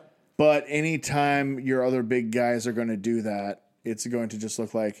 Yeah. But anytime your other big guys are going to do that, it's going to just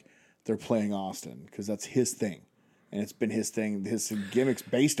look like they're playing Austin because that's his thing. And it's been his thing. His gimmick's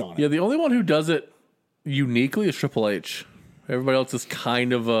based on it. Yeah, the only one who does it uniquely is Triple H. Everybody else is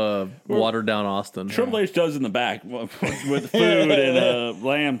kind of a watered down Austin. Triple H does in the back with food and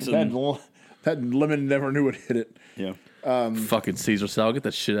lamps. And, That lemon never knew it hit it. yeah. Fucking Caesar salad. Get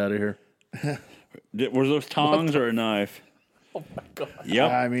that shit out of here. Were those tongs or a knife? Oh my god. Yep.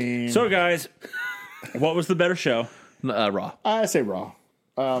 I mean, So, guys, what was the better show? Raw. I say Raw.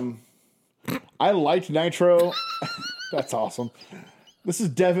 I liked Nitro. That's awesome. This is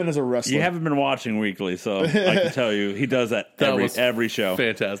Devin as a wrestler. You haven't been watching weekly, so I can tell you he does that was every show.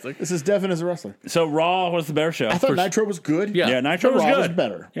 Fantastic. This is Devin as a wrestler. So Raw was the better show. I thought Nitro was good. Yeah. Yeah, Nitro But was Raw good. was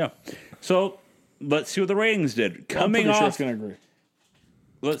better. Yeah. So let's see what the ratings did. I'm Coming pretty sure off, it's going to agree.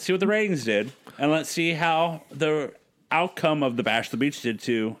 let's see what the ratings did, and let's see how the outcome of the Bash the Beach did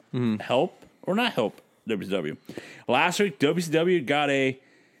to help or not help WCW. Last week, WCW got a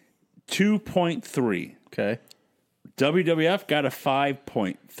 2.3. Okay. WWF got a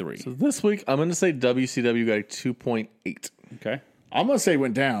 5.3. So this week, I'm going to say WCW got a 2.8. Okay. I'm going to say it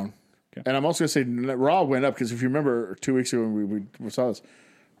went down. Okay. And I'm also going to say Raw went up because if you remember 2 weeks ago when we saw this,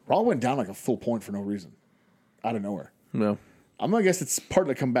 Raw went down like a full point for no reason. Out of nowhere. No. I'm going to guess it's part of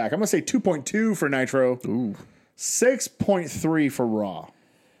the comeback. I'm going to say 2.2 for Nitro. Ooh. 6.3 for Raw.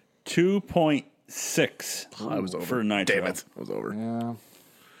 2.6 I was over. for Nitro. Damn it. I was over. Yeah.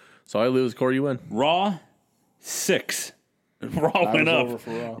 So I lose. Corey, you win. Raw, 6. Raw went was up. over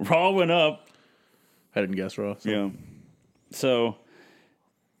for Raw. Raw went up. I didn't guess Raw. So. Yeah. So,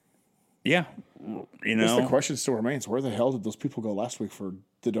 yeah. You I guess the know, question still remains, where the hell did those people go last week for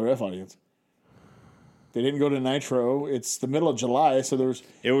the WF audience? They didn't go to Nitro. It's the middle of July, so there's...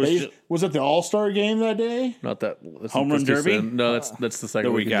 was it the All-Star game that day? Not that. Home Run Derby? No, that's the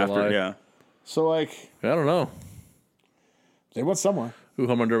second the week in after, July. yeah. So, like, I don't know. they went somewhere. Who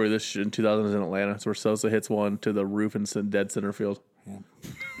Home Run Derby this in 2000 is in Atlanta. It's where Sosa hits one to the roof and dead center field. Yeah.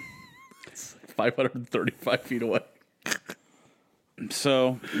 It's like 535 feet away.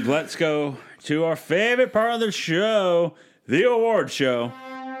 So, let's go to our favorite part of the show, the award show.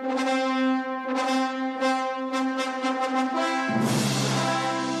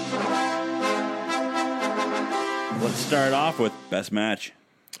 Let's start off with best match.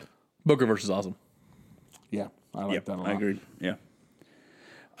 Booker versus Awesome. Yeah, I like that a lot. I agreed. Yeah.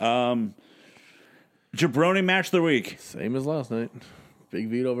 Jabroni match of the week. Same as last night. Big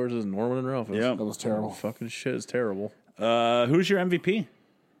Vito versus Norman and Ralphus. Yeah. That was terrible. Fucking shit is terrible. Who's your MVP?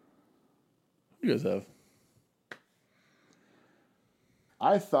 Who you guys have?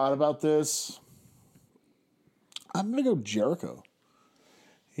 I thought about this. I'm going to go Jericho.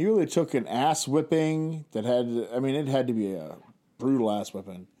 He really took an ass whipping that it had to be a brutal ass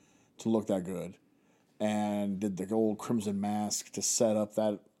whipping to look that good. And did the old Crimson Mask to set up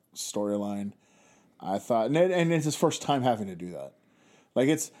that storyline. I thought, and it's his first time having to do that. Like,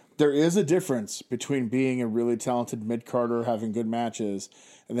 there is a difference between being a really talented mid-carder, having good matches,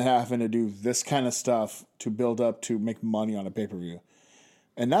 and then having to do this kind of stuff to build up to make money on a pay-per-view.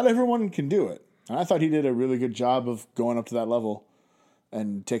 And not everyone can do it. And I thought he did a really good job of going up to that level.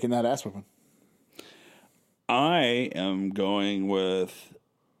 and taking that ass whipping. I am going with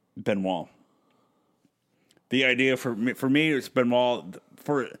Benoit. The idea for me, it's Benoit.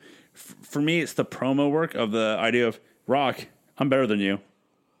 For me, it's the promo work of the idea of Rock. I'm better than you.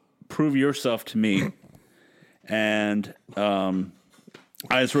 Prove yourself to me, and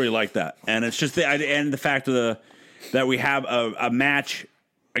I just really like that. And it's just the fact of that we have a match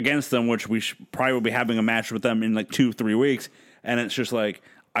against them, which we probably will be having a match with them in like 2-3 weeks, and it's just like.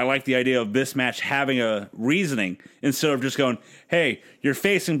 I like the idea of this match having a reasoning instead of just going, hey, you're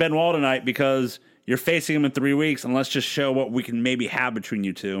facing Benoit tonight because you're facing him in 3 weeks, and let's just show what we can maybe have between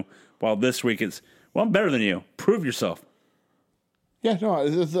you two. While this week it's, well, I'm better than you. Prove yourself. Yeah, no,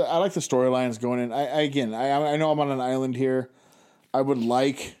 I like the storylines going in. I know I'm on an island here. I would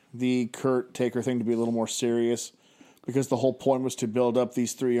like the Kurt Taker thing to be a little more serious because the whole point was to build up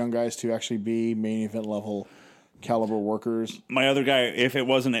these 3 young guys to actually be main event level caliber workers. My other guy, if it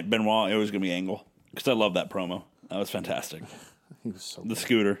wasn't at Benoit, it was going to be Angle because I love that promo. That was fantastic. He was so The good.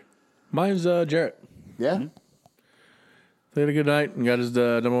 scooter. Mine's Jarrett. Yeah. Mm-hmm. They had a good night and got his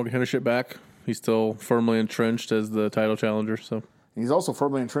number one contendership back. He's still firmly entrenched as the title challenger. So He's also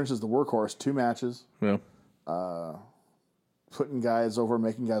firmly entrenched as the workhorse. 2 matches. yeah, Putting guys over,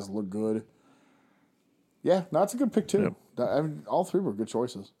 making guys look good. Yeah, no, that's a good pick too. All 3 were good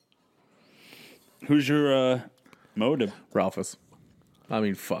choices. Who's your motive? Ralphus. I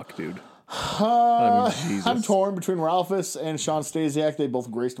mean, fuck, dude. I mean, Jesus. I'm torn between Ralphus and Sean Stasiak. They both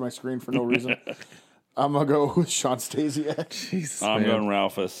graced my screen for no reason. I'm going to go with Sean Stasiak. Jesus, I'm man. going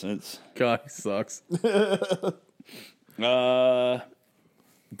Ralphus. It's God, he sucks. WTF? I'm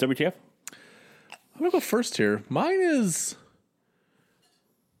going to go first here. Mine is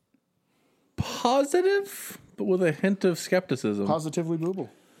positive, but with a hint of skepticism. Positively booble.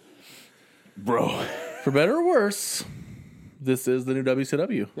 Bro. For better or worse, this is the new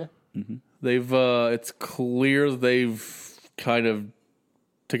WCW. Yeah. They've it's clear they've kind of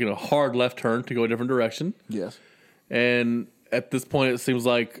taken a hard left turn to go a different direction. Yes. And at this point, it seems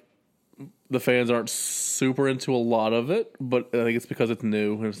like the fans aren't super into a lot of it, but I think it's because it's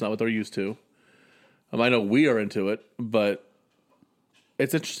new and it's not what they're used to. I know we are into it, but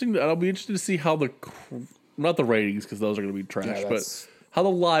it's interesting. I'll be interested to see how not the ratings, because those are going to be trash, but how the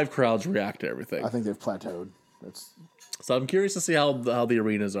live crowds react to everything. I think they've plateaued. So I'm curious to see how the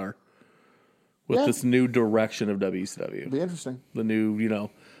arenas are with this new direction of WCW. Be interesting. The new,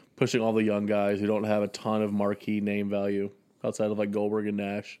 pushing all the young guys who don't have a ton of marquee name value outside of like Goldberg and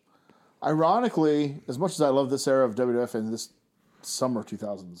Nash. Ironically, as much as I love this era of WWF and this summer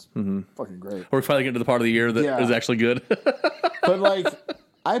 2000s, fucking great. We're finally getting to the part of the year that is actually good. But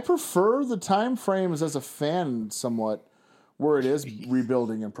I prefer the time frames as a fan somewhat, where it is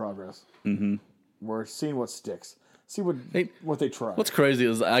rebuilding in progress. Mm-hmm. We're seeing what sticks. See what they try. What's crazy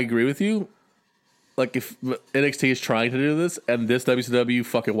is I agree with you. Like, if NXT is trying to do this, and this WCW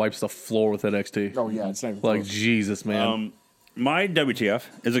fucking wipes the floor with NXT. Oh, yeah, it's not even Like, close. Jesus, man. My WTF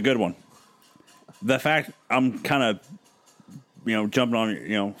is a good one. The fact I'm kind of, jumping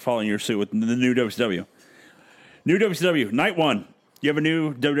on, following your suit with the new WCW. New WCW, night 1. You have a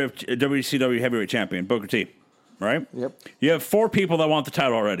new WCW heavyweight champion, Booker T, right? Yep. You have 4 people that want the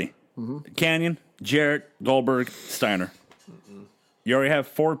title already. Canyon, Jarrett, Goldberg, Steiner. You already have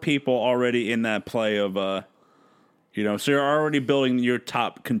 4 people already in that play of, so you're already building your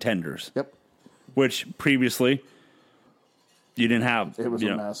top contenders. Yep. Which previously you didn't have. It was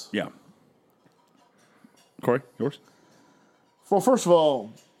a mess. Yeah. Corey, yours? Well, first of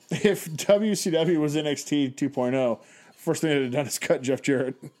all, if WCW was NXT 2.0, first thing they'd have done is cut Jeff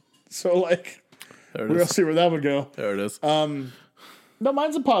Jarrett. So, There it we'll is. see where that would go. There it is. No,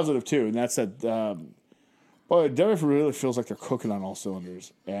 mine's a positive, too, and that's that, boy, WWF really feels like they're cooking on all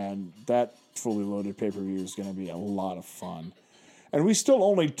cylinders, and that fully loaded pay-per-view is going to be a lot of fun. And we still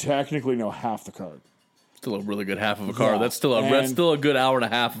only technically know half the card. Still a really good half of a card. Yeah, That's still a good hour and a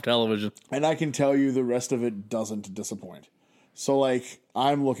half of television. And I can tell you the rest of it doesn't disappoint. So,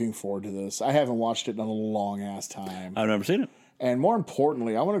 I'm looking forward to this. I haven't watched it in a long-ass time. I've never seen it. And more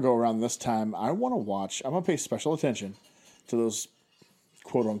importantly, I want to go around this time. I'm going to pay special attention to those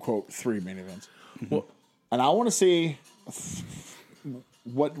quote-unquote 3 main events. Well, And I want to see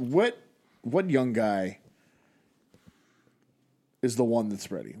what young guy is the one that's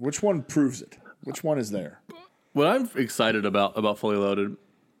ready. Which one proves it? Which one is there? what I'm excited about Fully Loaded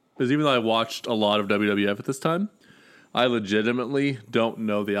is, even though I watched a lot of WWF at this time, I legitimately don't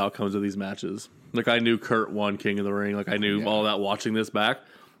know the outcomes of these matches. Like, I knew Kurt won King of the Ring. Like, I knew all that watching this back.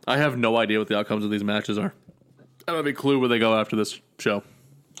 I have no idea what the outcomes of these matches are. I don't have a clue where they go after this show.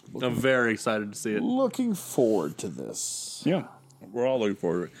 I'm very excited to see it. Looking forward to this. Yeah. We're all looking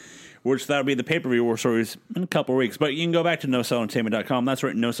forward to it. Which that'll be the pay-per-view war stories in a couple of weeks. But you can go back to NoSellEntertainment.com. That's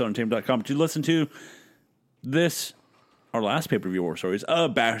right, NoSellEntertainment.com to listen to this, our last pay-per-view war stories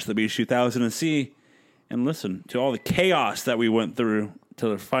of Bash of the Beach 2000 and listen to all the chaos that we went through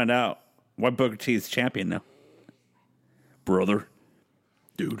to find out why Booker T is champion now. Brother.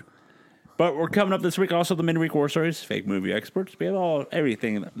 Dude. But we're coming up this week also the midweek war stories, fake movie experts. We have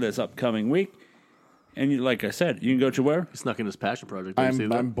everything this upcoming week. And like I said, you can go to where? He snuck in his passion project. Did you see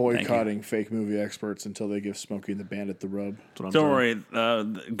that? I'm boycotting fake movie experts until they give Smokey and the Bandit the rub. That's what I'm Don't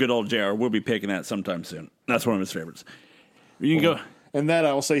saying. worry, good old JR will be picking that sometime soon. That's one of his favorites. You can go. And that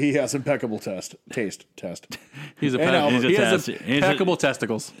I will say he has impeccable taste. He's a And Albert. he has He's a- impeccable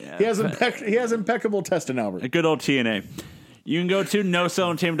testicles. He has impeccable test in Albert. A good old TNA. You can go to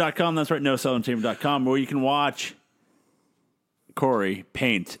NoSellEntertainment.com. That's right, NoSellEntertainment.com, where you can watch Corey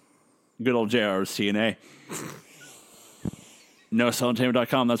paint good old JR's TNA.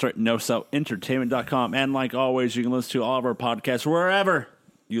 NoSellEntertainment.com. That's right, NoSellEntertainment.com. And like always, you can listen to all of our podcasts wherever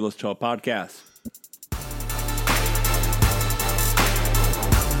you listen to a podcast.